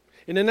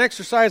 "in an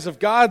exercise of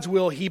God's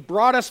will, He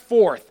brought us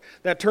forth."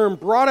 That term,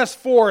 brought us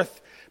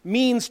forth,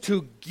 means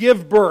to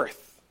give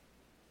birth.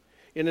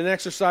 In an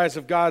exercise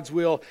of God's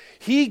will,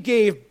 He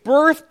gave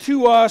birth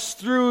to us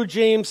through,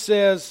 James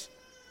says,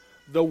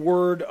 the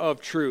word of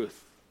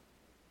truth.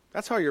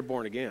 That's how you're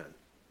born again.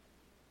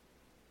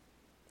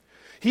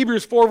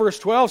 Hebrews 4 verse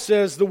 12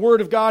 says, "The word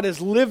of God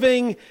is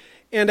living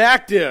and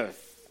active,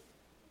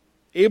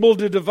 able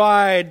to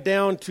divide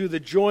down to the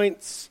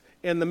joints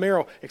and the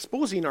marrow,"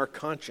 exposing our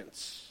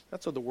conscience.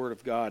 That's what the word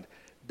of God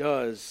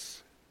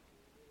does.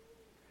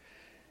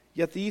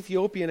 Yet the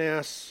Ethiopian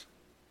asks,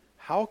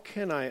 "How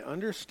can I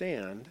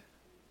understand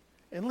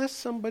unless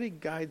somebody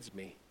guides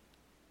me?"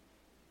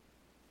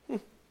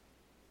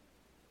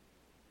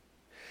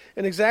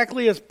 And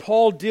exactly as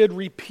Paul did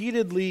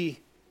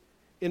repeatedly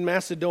in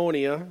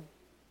Macedonia,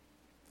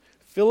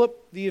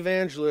 Philip the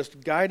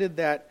evangelist guided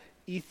that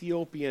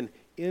Ethiopian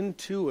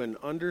into an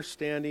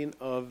understanding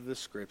of the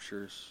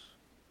Scriptures.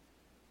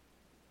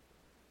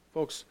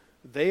 Folks,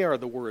 they are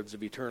the words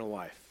of eternal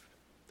life.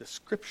 The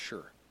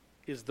Scripture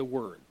is the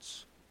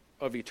words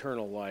of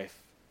eternal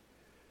life.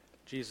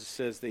 Jesus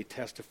says they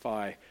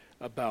testify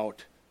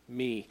about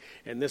me.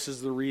 And this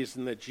is the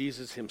reason that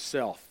Jesus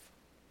himself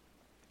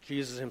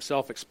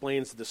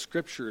explains the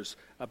Scriptures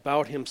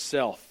about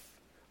himself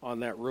on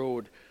that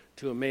road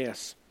to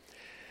Emmaus.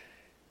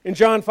 In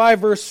John 5,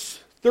 verse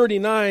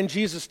 39,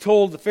 Jesus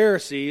told the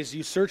Pharisees,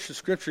 "You search the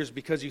Scriptures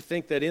because you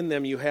think that in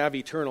them you have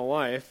eternal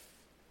life."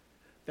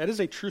 That is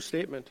a true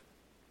statement.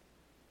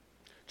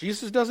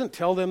 Jesus doesn't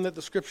tell them that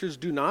the Scriptures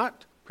do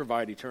not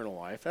provide eternal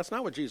life. That's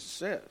not what Jesus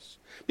says.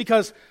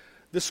 Because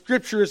the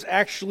Scriptures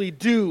actually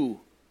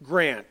do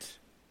grant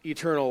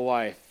eternal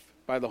life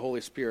by the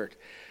Holy Spirit.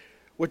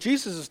 What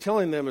Jesus is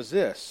telling them is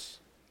this: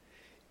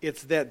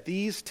 it's that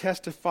these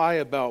testify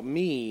about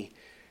me,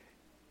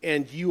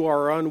 and you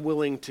are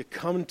unwilling to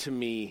come to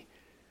me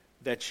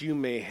that you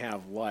may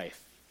have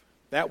life.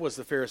 That was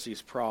the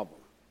Pharisees'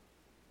 problem.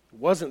 It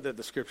wasn't that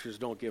the Scriptures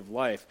don't give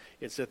life.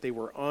 It's that they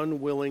were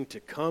unwilling to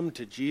come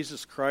to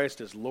Jesus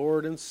Christ as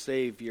Lord and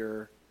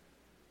Savior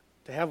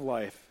to have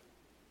life.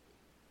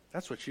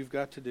 That's what you've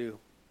got to do.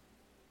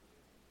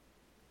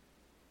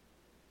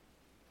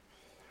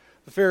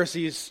 The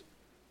Pharisees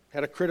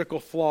had a critical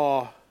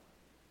flaw.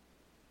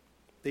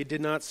 They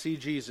did not see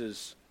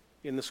Jesus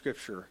in the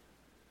Scripture,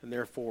 and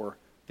therefore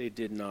they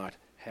did not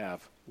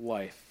have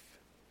life.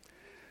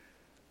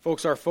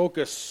 Folks, our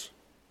focus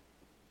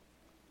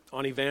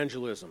on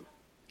evangelism,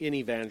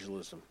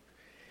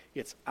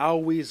 it's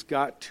always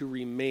got to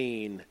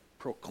remain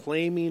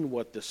proclaiming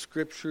what the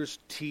Scriptures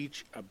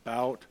teach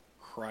about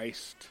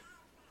Christ.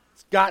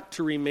 It's got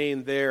to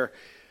remain there.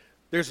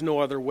 There's no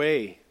other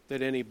way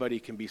that anybody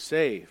can be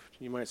saved.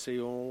 You might say,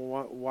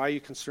 "Oh, why are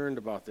you concerned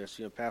about this?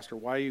 Pastor,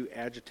 why are you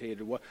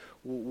agitated?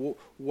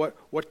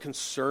 What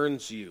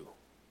concerns you?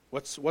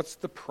 What's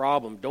the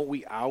problem? Don't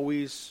we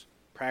always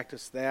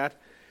practice that?"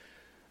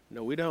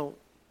 No, we don't.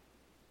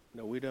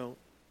 No, we don't.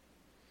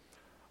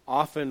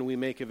 Often we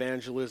make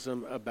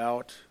evangelism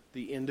about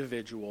the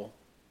individual.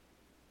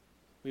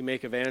 We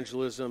make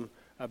evangelism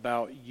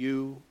about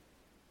you.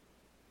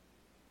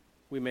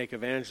 We make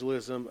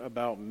evangelism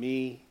about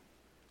me.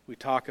 We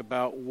talk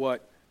about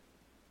what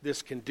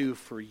this can do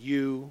for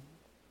you.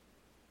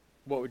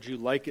 What would you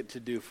like it to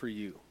do for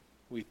you?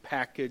 We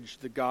package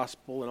the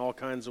gospel in all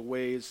kinds of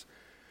ways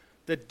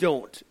that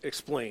don't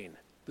explain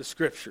the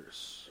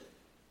Scriptures.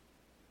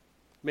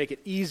 make it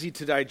easy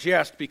to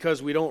digest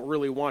because we don't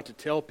really want to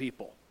tell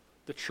people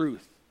the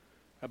truth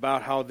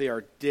about how they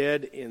are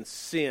dead in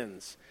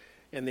sins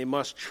and they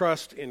must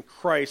trust in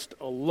Christ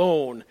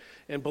alone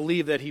and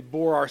believe that he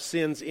bore our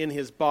sins in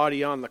his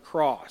body on the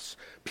cross.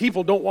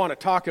 People don't want to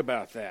talk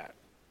about that.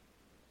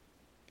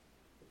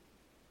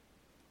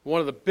 One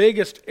of the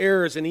biggest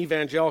errors in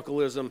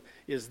evangelicalism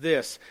is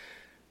this.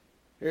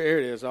 Here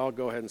it is. I'll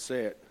go ahead and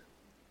say it.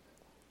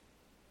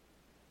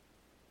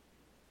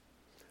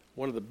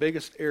 One of the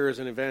biggest errors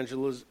in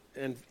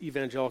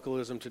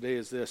evangelicalism today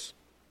is this,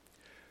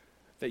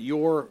 that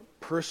your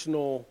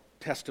personal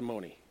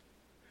testimony,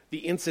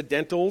 the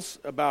incidentals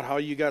about how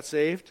you got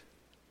saved,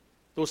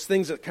 those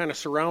things that kind of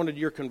surrounded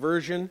your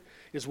conversion,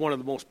 is one of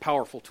the most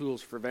powerful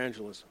tools for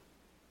evangelism.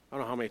 I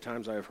don't know how many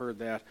times I've heard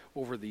that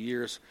over the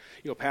years.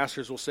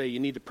 Pastors will say you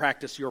need to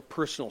practice your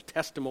personal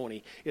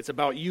testimony. It's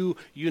about you.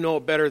 You know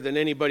it better than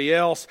anybody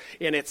else.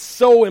 And it's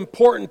so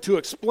important to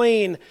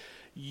explain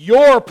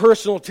your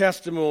personal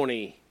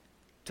testimony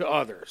to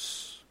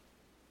others.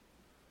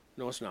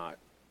 No, it's not.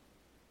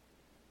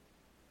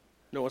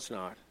 No, it's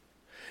not.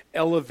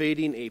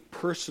 Elevating a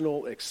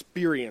personal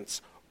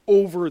experience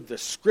over the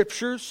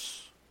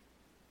Scriptures,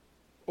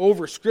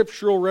 over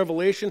scriptural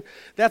revelation,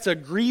 that's a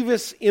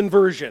grievous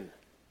inversion.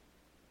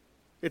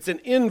 It's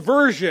an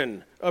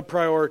inversion of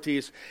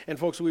priorities. And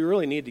folks, we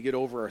really need to get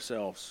over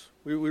ourselves.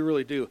 We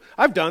really do.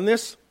 I've done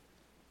this.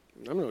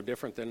 I'm no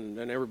different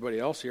than everybody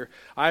else here.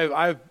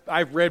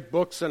 I've read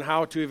books on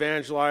how to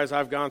evangelize.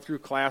 I've gone through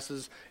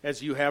classes,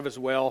 as you have as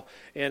well.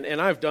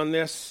 And I've done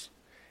this.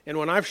 And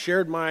when I've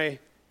shared my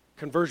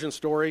conversion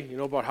story,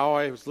 about how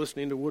I was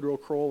listening to Woodrow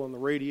Kroll on the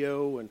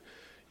radio and,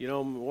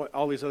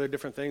 all these other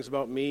different things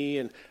about me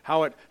and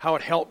how it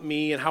helped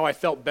me and how I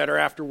felt better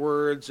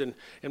afterwards and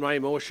my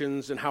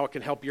emotions and how it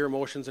can help your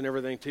emotions and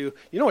everything too.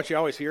 You know what you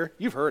always hear?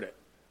 You've heard it.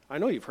 I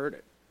know you've heard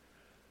it.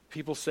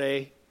 People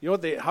say,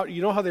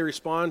 how they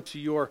respond to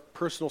your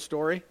personal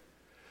story?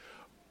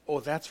 Oh,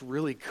 that's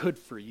really good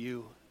for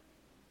you.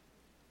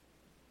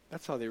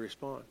 That's how they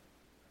respond.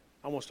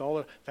 Almost all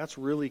of it, that's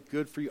really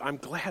good for you. I'm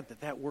glad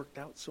that worked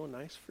out so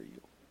nice for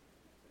you.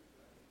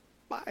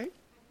 Bye.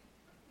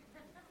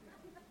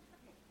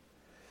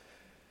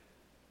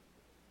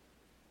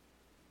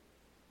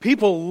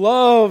 People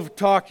love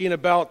talking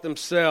about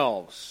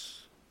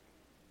themselves.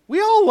 We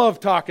all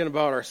love talking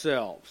about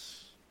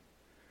ourselves.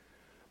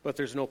 But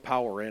there's no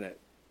power in it.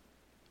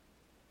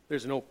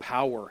 There's no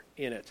power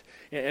in it.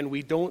 And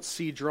we don't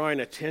see drawing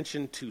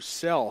attention to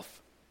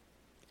self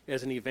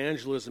as an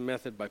evangelism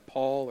method by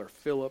Paul or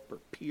Philip or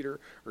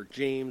Peter or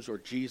James or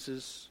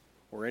Jesus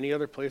or any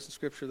other place in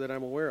Scripture that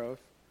I'm aware of.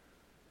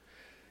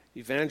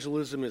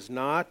 Evangelism is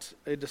not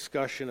a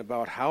discussion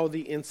about how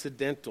the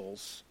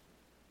incidentals,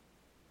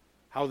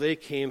 how they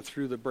came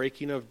through the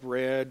breaking of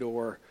bread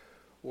or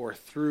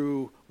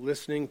through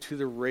listening to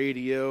the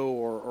radio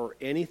or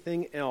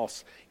anything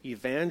else.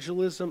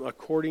 Evangelism,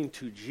 according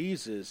to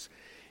Jesus,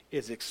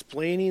 is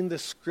explaining the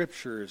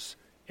Scriptures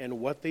and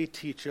what they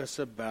teach us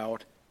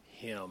about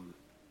him.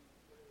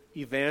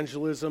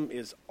 Evangelism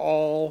is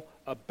all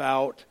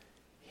about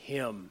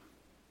him.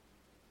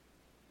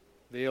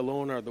 They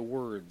alone are the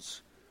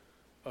words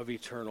of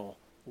eternal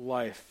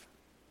life.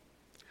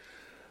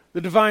 The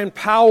divine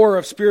power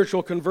of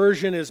spiritual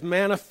conversion is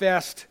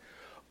manifest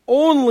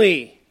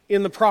only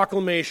in the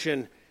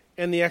proclamation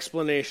and the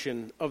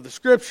explanation of the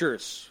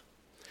Scriptures.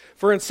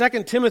 For in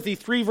 2 Timothy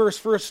 3, verse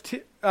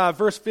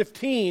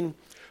 15,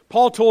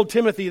 Paul told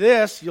Timothy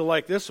this, you'll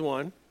like this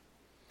one,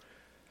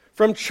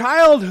 "From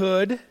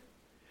childhood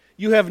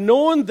you have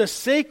known the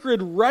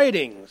sacred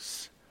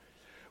writings,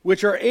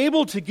 which are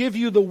able to give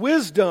you the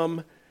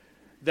wisdom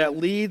that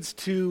leads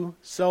to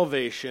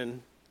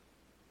salvation."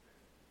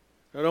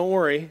 Now don't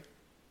worry,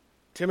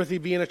 Timothy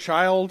being a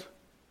child,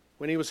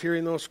 when he was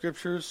hearing those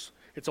Scriptures,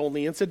 it's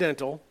only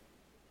incidental.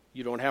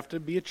 You don't have to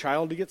be a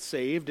child to get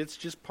saved. It's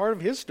just part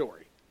of his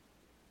story.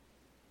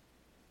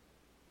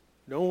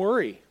 Don't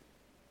worry.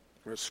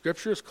 The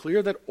Scripture is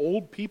clear that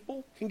old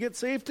people can get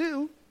saved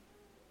too.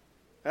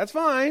 That's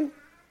fine.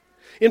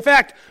 In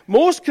fact,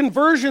 most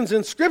conversions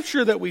in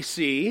Scripture that we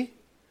see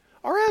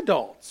are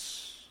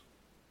adults.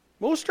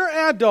 Most are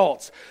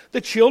adults.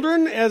 The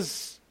children,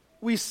 as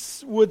we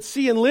would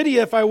see in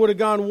Lydia, if I would have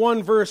gone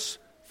one verse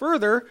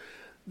further,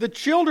 the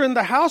children,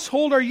 the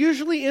household, are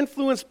usually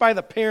influenced by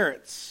the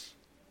parents.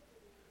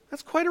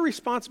 That's quite a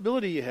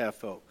responsibility you have,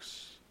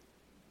 folks.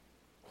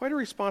 Quite a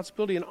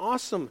responsibility, an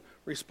awesome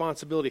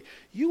responsibility.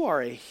 You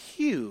are a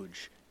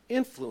huge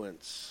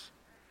influence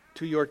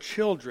to your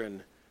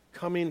children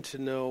coming to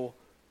know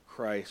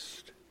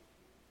Christ.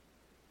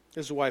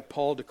 This is why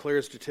Paul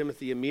declares to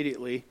Timothy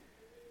immediately,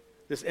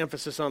 this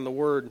emphasis on the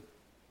word,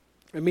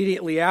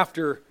 immediately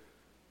after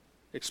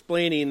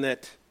explaining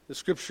that the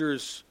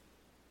Scriptures,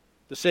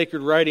 the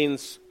sacred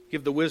writings,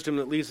 give the wisdom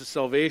that leads to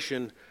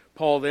salvation.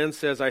 Paul then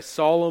says, "I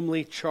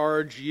solemnly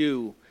charge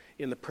you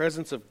in the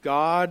presence of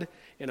God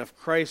and of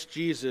Christ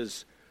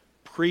Jesus,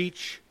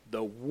 preach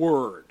the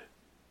word."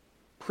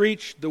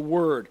 Preach the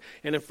word.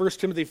 And in 1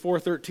 Timothy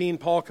 4:13,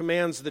 Paul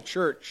commands the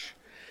church,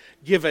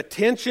 Give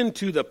attention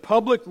to the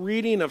public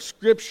reading of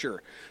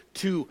Scripture,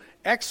 to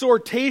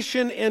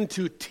exhortation and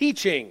to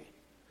teaching.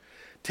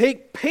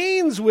 Take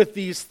pains with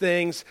these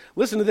things.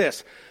 Listen to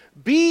this.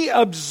 Be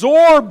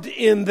absorbed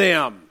in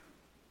them.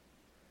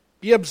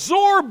 Be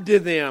absorbed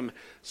in them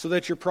so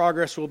that your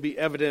progress will be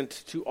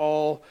evident to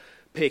all.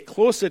 Pay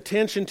close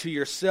attention to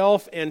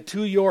yourself and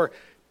to your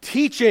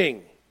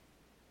teaching.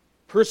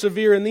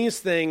 Persevere in these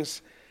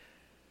things,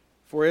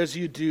 for as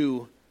you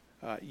do,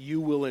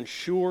 you will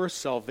ensure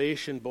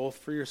salvation both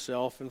for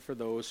yourself and for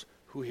those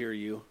who hear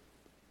you.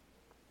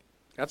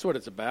 That's what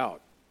it's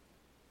about.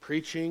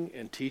 Preaching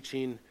and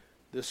teaching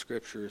the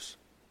Scriptures.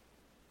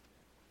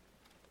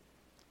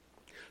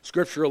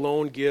 Scripture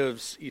alone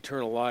gives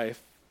eternal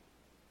life.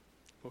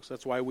 Folks,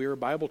 that's why we're a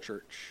Bible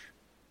church.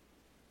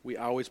 We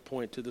always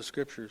point to the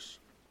Scriptures.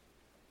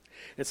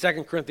 And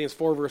 2 Corinthians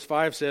 4 verse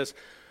 5 says,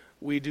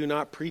 we do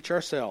not preach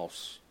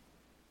ourselves,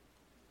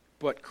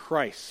 but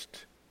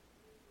Christ.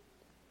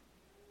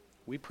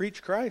 We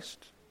preach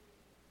Christ.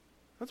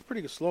 That's a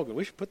pretty good slogan.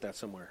 We should put that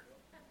somewhere.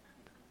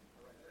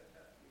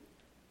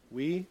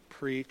 We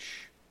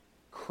preach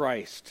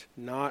Christ,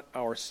 not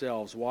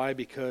ourselves. Why?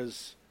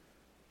 Because,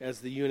 as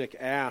the eunuch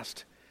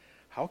asked,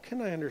 how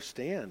can I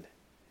understand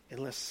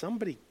unless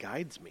somebody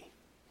guides me?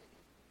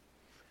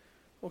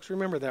 Folks,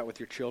 remember that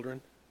with your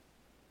children.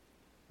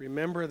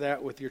 Remember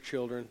that with your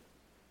children.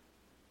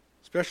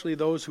 Especially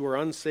those who are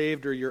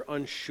unsaved or you're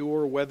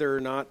unsure whether or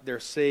not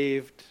they're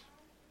saved.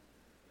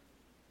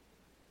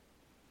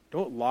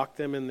 Don't lock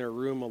them in their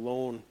room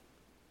alone.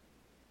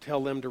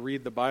 Tell them to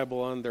read the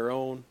Bible on their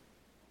own.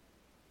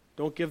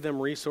 Don't give them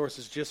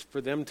resources just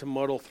for them to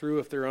muddle through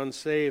if they're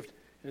unsaved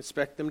and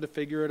expect them to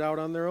figure it out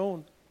on their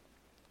own.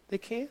 They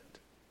can't.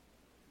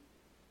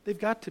 They've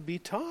got to be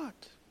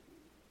taught.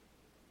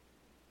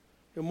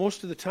 You know,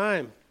 most of the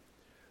time,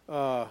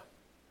 the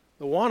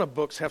Awana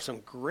books have some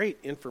great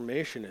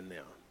information in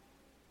them.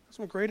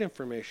 Some great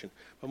information.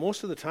 But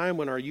most of the time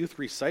when our youth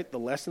recite the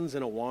lessons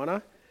in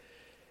Awana,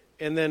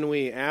 and then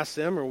we ask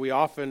them, or we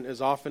often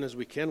as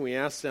we can, we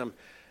ask them,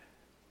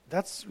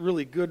 that's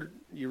really good.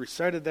 You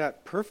recited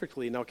that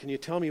perfectly. Now can you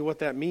tell me what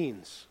that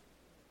means?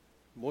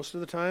 Most of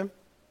the time,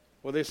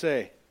 what do they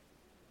say?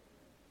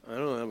 I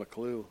don't have a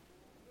clue.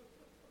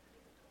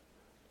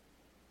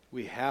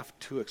 We have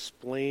to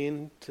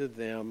explain to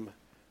them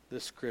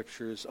the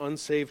Scriptures.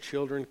 Unsaved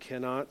children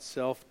cannot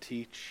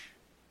self-teach.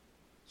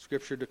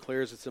 Scripture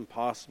declares it's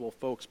impossible.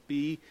 Folks,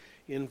 be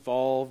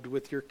involved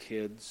with your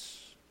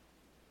kids.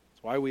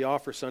 That's why we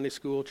offer Sunday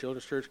school,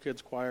 children's church,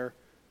 kids choir,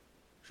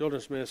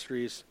 children's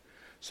ministries,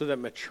 so that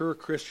mature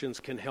Christians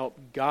can help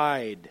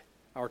guide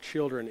our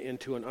children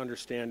into an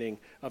understanding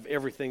of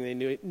everything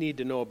they need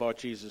to know about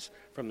Jesus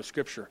from the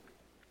Scripture.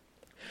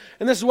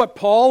 And this is what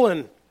Paul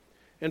and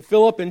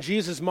Philip and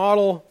Jesus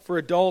model for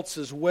adults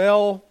as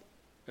well.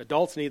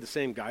 Adults need the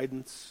same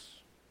guidance.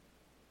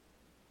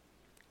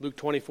 Luke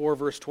 24,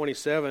 verse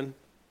 27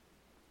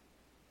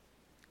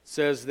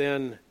 says,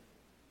 then,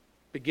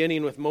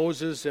 beginning with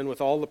Moses and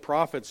with all the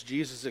prophets,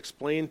 Jesus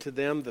explained to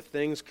them the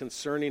things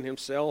concerning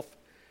himself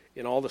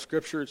in all the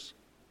Scriptures.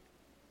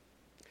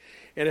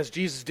 And as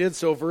Jesus did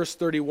so, verse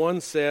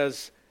 31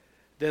 says,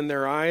 then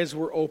their eyes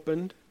were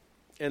opened,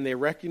 and they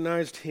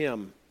recognized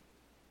him,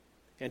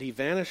 and he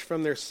vanished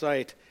from their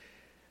sight.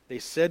 They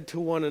said to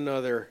one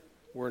another,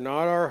 were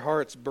not our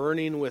hearts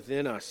burning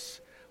within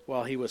us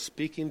while he was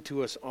speaking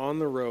to us on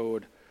the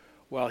road,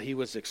 while he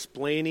was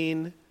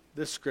explaining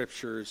the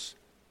Scriptures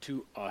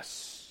to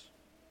us?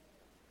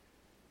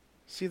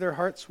 See, their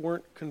hearts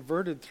weren't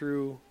converted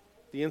through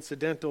the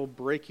incidental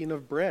breaking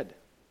of bread.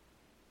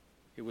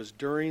 It was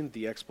during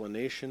the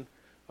explanation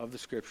of the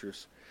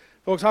Scriptures.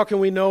 Folks, how can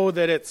we know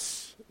that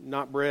it's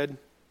not bread,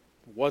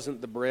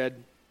 wasn't the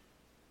bread?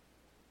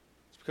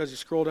 It's because you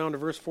scroll down to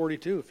verse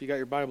 42 if you got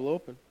your Bible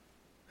open.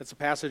 That's a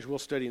passage we'll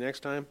study next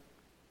time.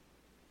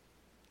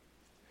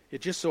 It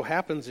just so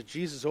happens that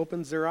Jesus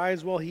opens their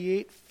eyes while he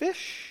ate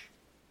fish.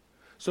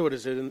 So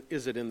is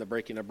it in the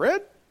breaking of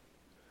bread?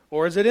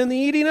 Or is it in the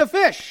eating of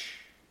fish?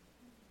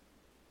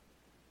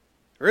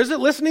 Or is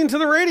it listening to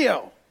the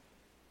radio?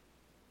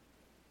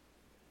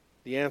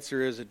 The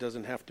answer is it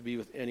doesn't have to be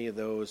with any of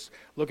those.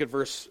 Look at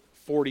verse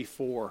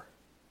 44,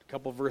 a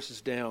couple verses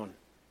down.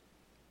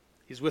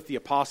 He's with the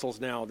apostles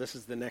now. This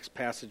is the next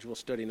passage we'll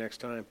study next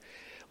time.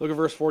 Look at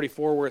verse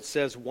 44 where it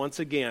says, once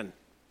again,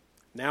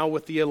 now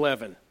with the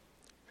 11.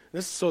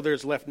 This is so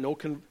there's left no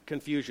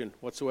confusion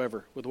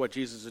whatsoever with what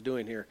Jesus is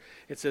doing here.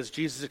 It says,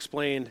 Jesus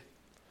explained,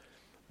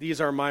 these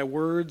are my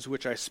words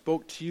which I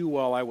spoke to you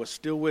while I was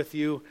still with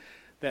you,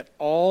 that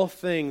all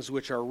things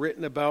which are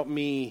written about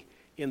me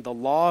in the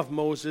law of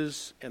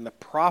Moses and the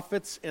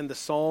prophets and the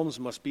Psalms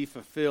must be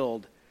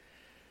fulfilled.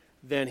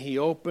 Then he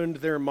opened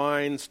their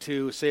minds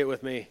to, say it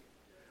with me,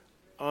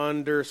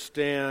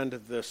 understand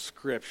the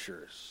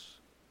Scriptures.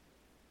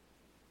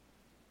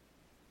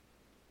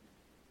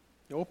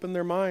 Open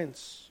their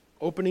minds.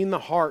 Opening the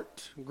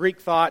heart. Greek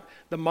thought,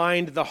 the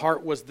mind, the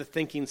heart was the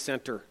thinking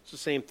center. It's the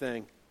same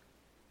thing.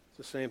 It's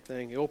the same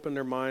thing. He opened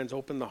their minds,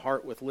 opened the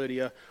heart with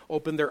Lydia,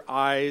 opened their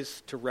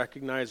eyes to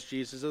recognize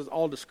Jesus. It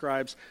all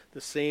describes the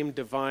same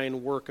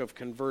divine work of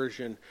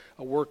conversion,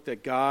 a work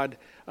of God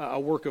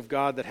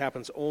that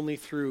happens only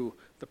through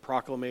the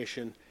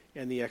proclamation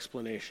and the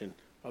explanation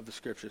of the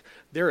Scriptures.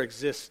 There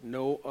exists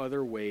no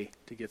other way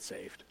to get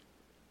saved.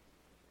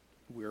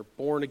 We are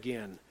born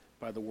again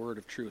by the word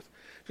of truth.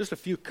 Just a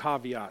few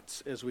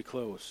caveats as we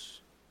close.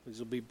 These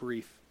will be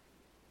brief.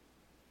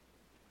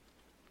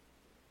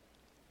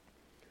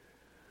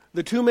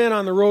 The two men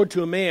on the road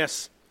to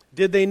Emmaus,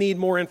 did they need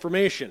more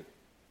information?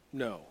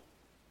 No.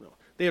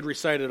 They had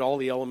recited all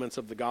the elements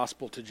of the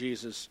gospel to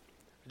Jesus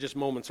just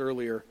moments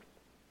earlier.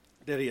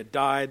 That he had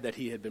died, that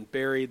he had been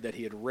buried, that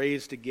he had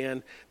raised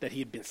again, that he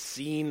had been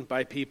seen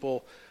by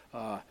people.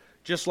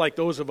 Just like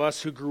those of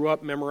us who grew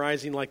up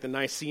memorizing like the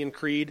Nicene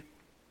Creed,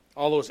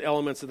 all those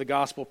elements of the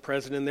gospel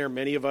present in there.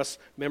 Many of us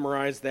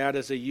memorized that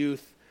as a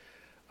youth.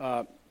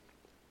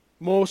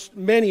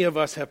 Many of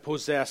us have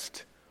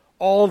possessed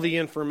all the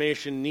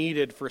information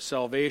needed for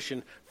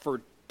salvation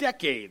for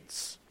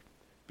decades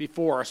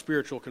before our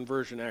spiritual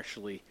conversion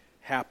actually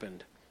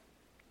happened.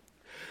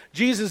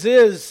 Jesus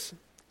is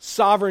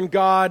sovereign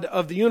God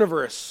of the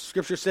universe.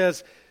 Scripture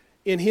says,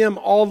 in him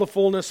all the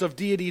fullness of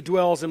deity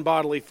dwells in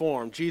bodily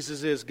form.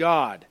 Jesus is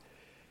God.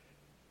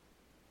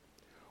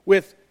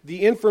 With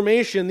the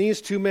information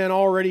these two men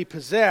already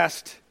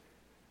possessed,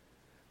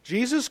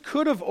 Jesus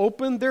could have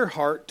opened their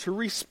heart to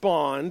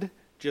respond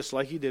just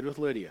like he did with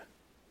Lydia.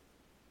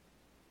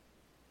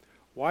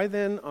 Why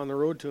then, on the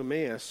road to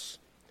Emmaus,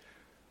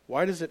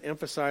 why does it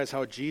emphasize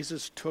how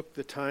Jesus took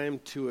the time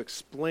to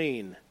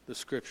explain the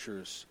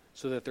Scriptures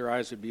so that their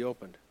eyes would be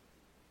opened?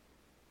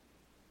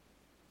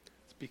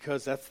 It's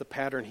because that's the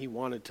pattern he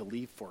wanted to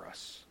leave for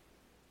us.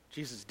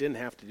 Jesus didn't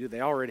have to do it.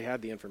 They already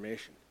had the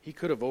information. He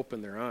could have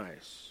opened their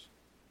eyes.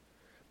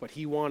 But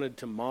he wanted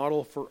to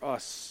model for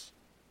us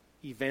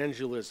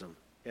evangelism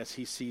as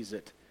he sees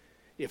it,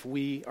 if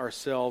we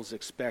ourselves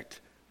expect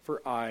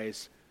for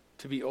eyes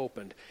to be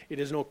opened. It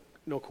is no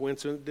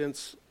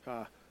coincidence,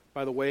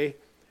 by the way,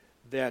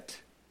 that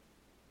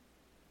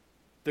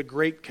the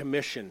Great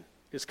Commission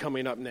is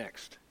coming up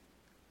next.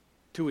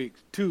 2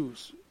 weeks,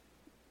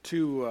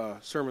 two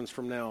sermons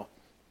from now.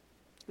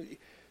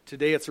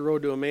 Today it's the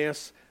road to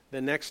Emmaus.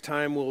 The next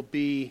time will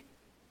be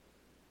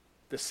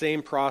the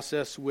same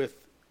process with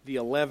the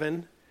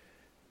 11.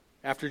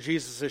 After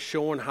Jesus has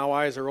shown how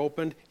eyes are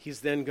opened,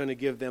 he's then going to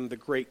give them the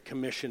Great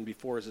Commission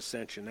before his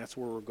ascension. That's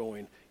where we're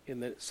going in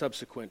the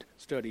subsequent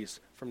studies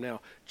from now.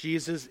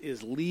 Jesus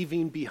is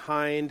leaving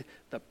behind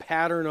the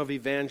pattern of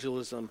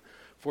evangelism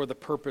for the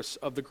purpose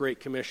of the Great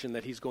Commission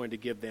that he's going to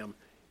give them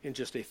in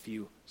just a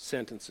few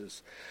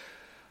sentences.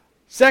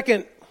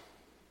 Second,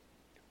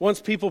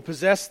 once people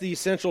possess the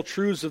essential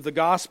truths of the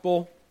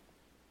gospel,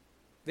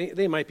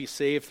 they might be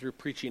saved through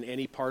preaching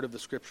any part of the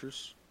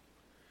Scriptures.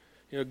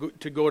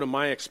 To go to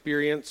my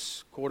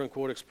experience,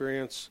 quote-unquote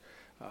experience,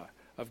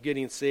 of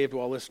getting saved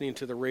while listening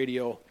to the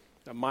radio,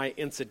 my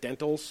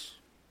incidentals,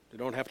 they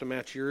don't have to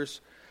match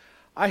yours.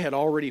 I had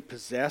already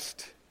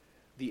possessed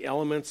the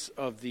elements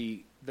of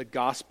the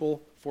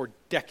gospel for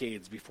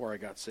decades before I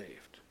got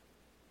saved.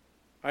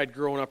 I had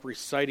grown up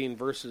reciting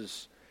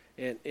verses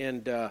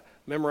and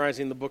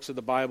memorizing the books of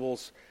the Bible,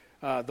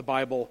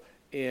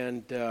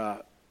 and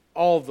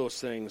all of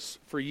those things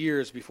for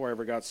years before I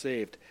ever got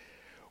saved.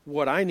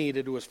 What I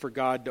needed was for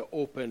God to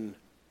open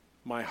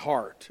my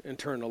heart and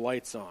turn the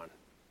lights on.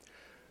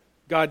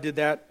 God did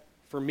that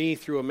for me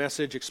through a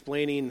message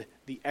explaining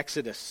the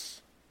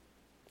Exodus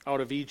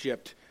out of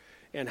Egypt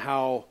and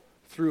how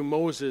through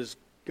Moses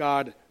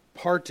God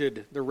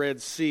parted the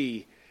Red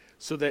Sea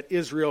so that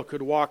Israel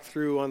could walk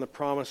through on the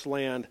promised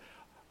land,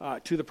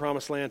 to the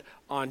promised land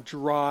on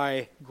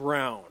dry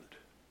ground.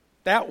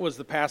 That was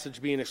the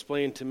passage being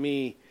explained to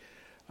me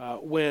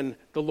when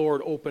the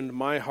Lord opened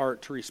my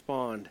heart to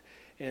respond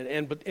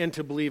and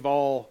to believe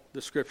all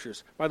the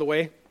Scriptures. By the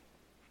way,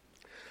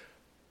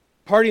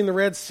 parting the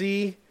Red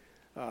Sea,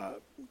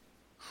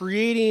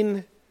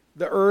 creating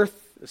the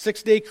earth, a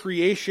 6-day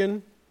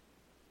creation,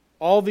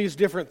 all these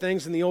different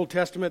things in the Old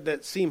Testament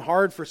that seem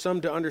hard for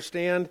some to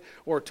understand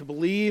or to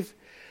believe,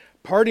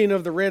 parting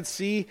of the Red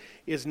Sea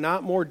is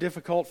not more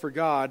difficult for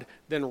God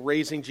than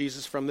raising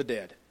Jesus from the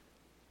dead.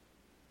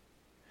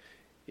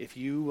 If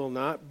you will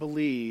not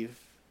believe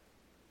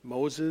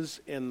Moses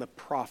and the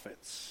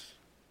prophets,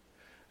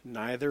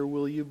 neither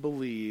will you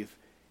believe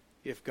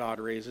if God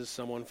raises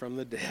someone from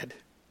the dead.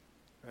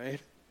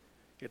 Right?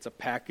 It's a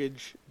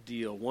package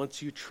deal.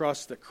 Once you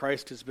trust that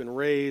Christ has been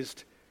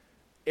raised,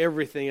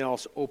 everything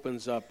else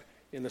opens up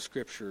in the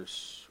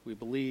Scriptures. We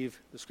believe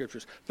the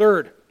Scriptures.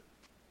 Third,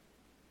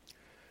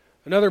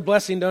 another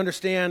blessing to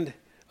understand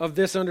of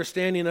this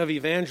understanding of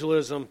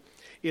evangelism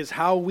is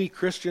how we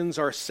Christians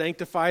are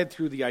sanctified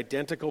through the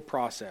identical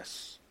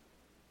process,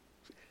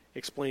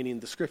 explaining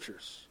the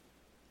Scriptures.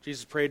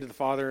 Jesus prayed to the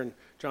Father in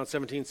John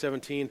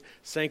 17:17,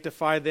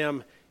 sanctify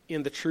them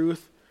in the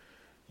truth.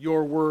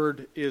 Your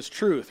word is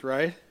truth,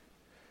 right?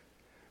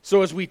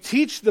 So as we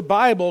teach the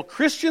Bible,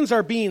 Christians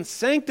are being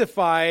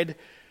sanctified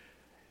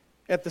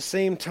at the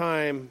same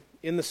time,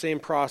 in the same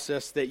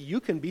process, that you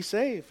can be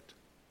saved.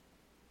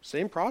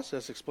 Same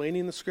process,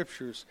 explaining the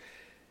Scriptures.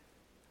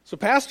 So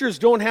pastors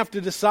don't have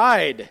to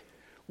decide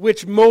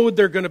which mode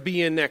they're going to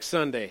be in next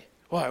Sunday.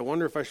 Well, I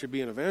wonder if I should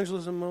be in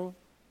evangelism mode,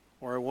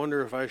 or I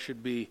wonder if I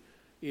should be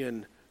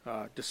in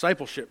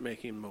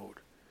discipleship-making mode.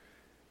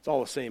 It's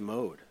all the same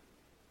mode.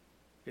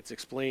 It's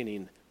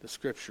explaining the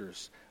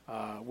Scriptures.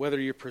 Whether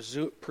you're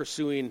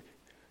pursuing,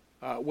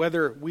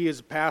 whether we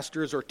as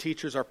pastors or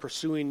teachers are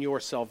pursuing your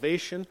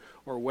salvation,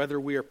 or whether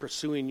we are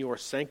pursuing your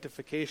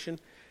sanctification,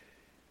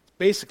 it's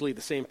basically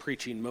the same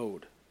preaching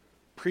mode.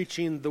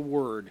 Preaching the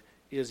Word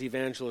is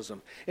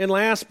evangelism. And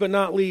last but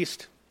not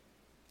least,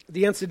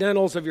 the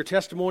incidentals of your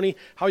testimony,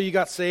 how you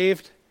got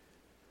saved.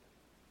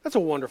 That's a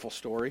wonderful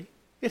story.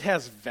 It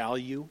has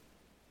value.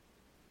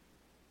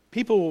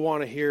 People will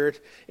want to hear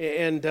it,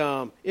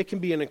 and it can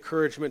be an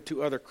encouragement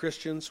to other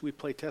Christians. We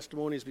play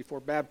testimonies before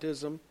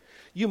baptism.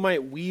 You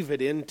might weave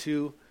it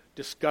into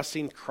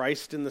discussing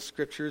Christ in the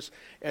Scriptures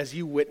as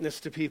you witness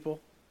to people.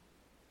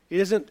 It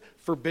isn't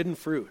forbidden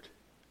fruit.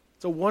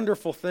 It's a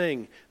wonderful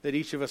thing that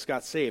each of us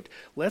got saved.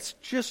 Let's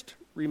just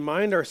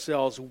remind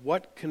ourselves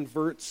what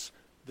converts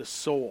the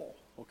soul,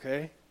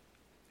 okay?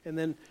 And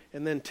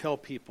then tell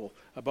people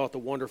about the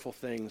wonderful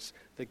things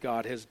that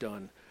God has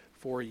done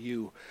for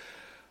you.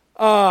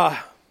 I'm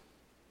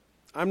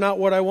not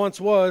what I once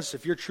was.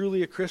 If you're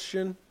truly a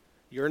Christian,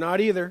 you're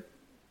not either.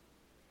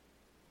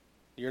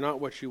 You're not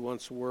what you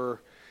once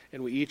were.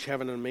 And we each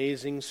have an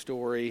amazing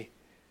story.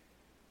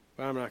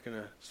 But I'm not going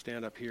to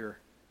stand up here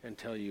and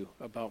tell you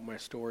about my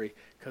story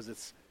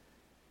because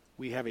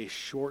we have a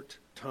short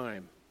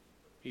time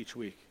each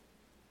week.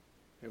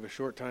 We have a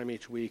short time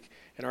each week,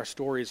 and our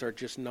stories are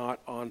just not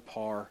on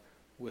par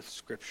with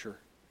Scripture.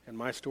 And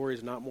my story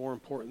is not more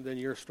important than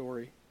your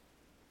story.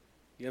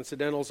 The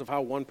incidentals of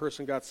how one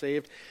person got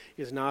saved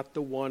is not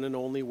the one and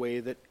only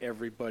way that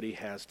everybody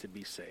has to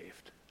be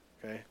saved.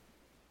 Okay?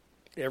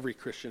 Every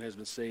Christian has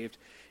been saved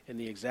in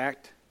the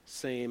exact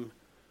same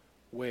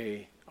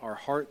way. Our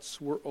hearts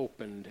were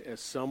opened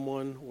as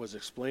someone was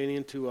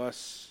explaining to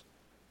us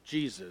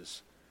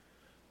Jesus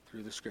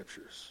through the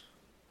Scriptures.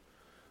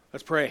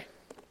 Let's pray.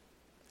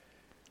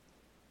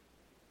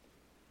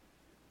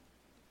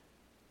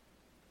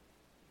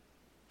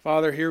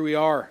 Father, here we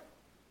are,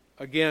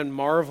 again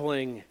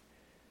marveling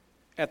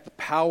at the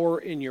power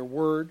in your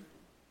word.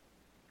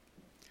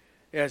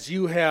 As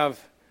you have,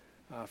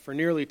 for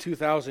nearly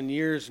 2,000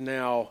 years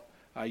now,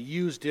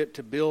 used it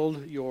to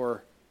build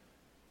your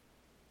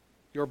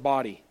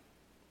body,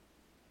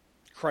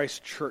 Christ's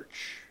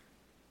church.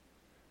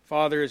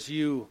 Father, as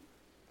you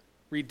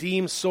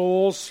redeem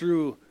souls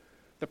through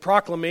the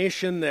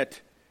proclamation that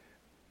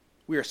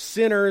we are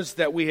sinners,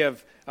 that we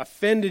have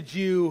offended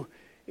you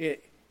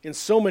in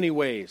so many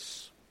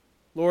ways.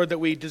 Lord, that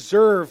we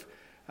deserve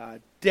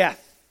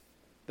death,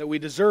 that we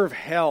deserve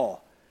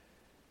hell.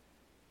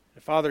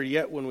 And Father,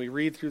 yet when we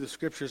read through the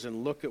Scriptures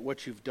and look at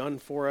what you've done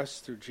for us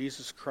through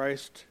Jesus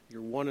Christ,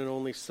 your one and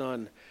only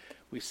Son,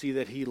 we see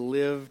that he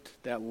lived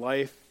that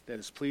life that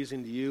is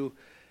pleasing to you,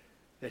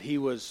 that he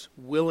was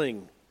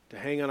willing to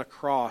hang on a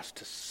cross,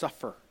 to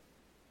suffer,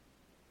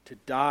 to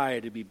die,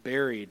 to be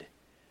buried.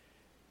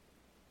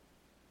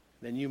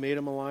 Then you made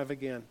him alive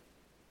again.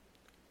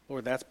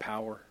 Lord, that's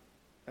power.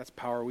 That's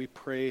power. We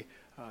pray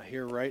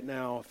here right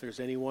now, if there's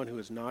anyone who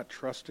has not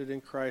trusted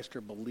in Christ or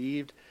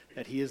believed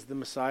that he is the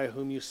Messiah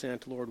whom you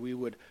sent, Lord, we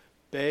would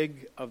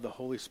beg of the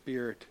Holy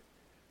Spirit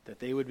that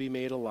they would be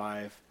made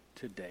alive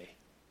today.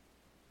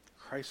 In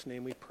Christ's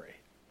name we pray.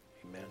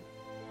 Amen.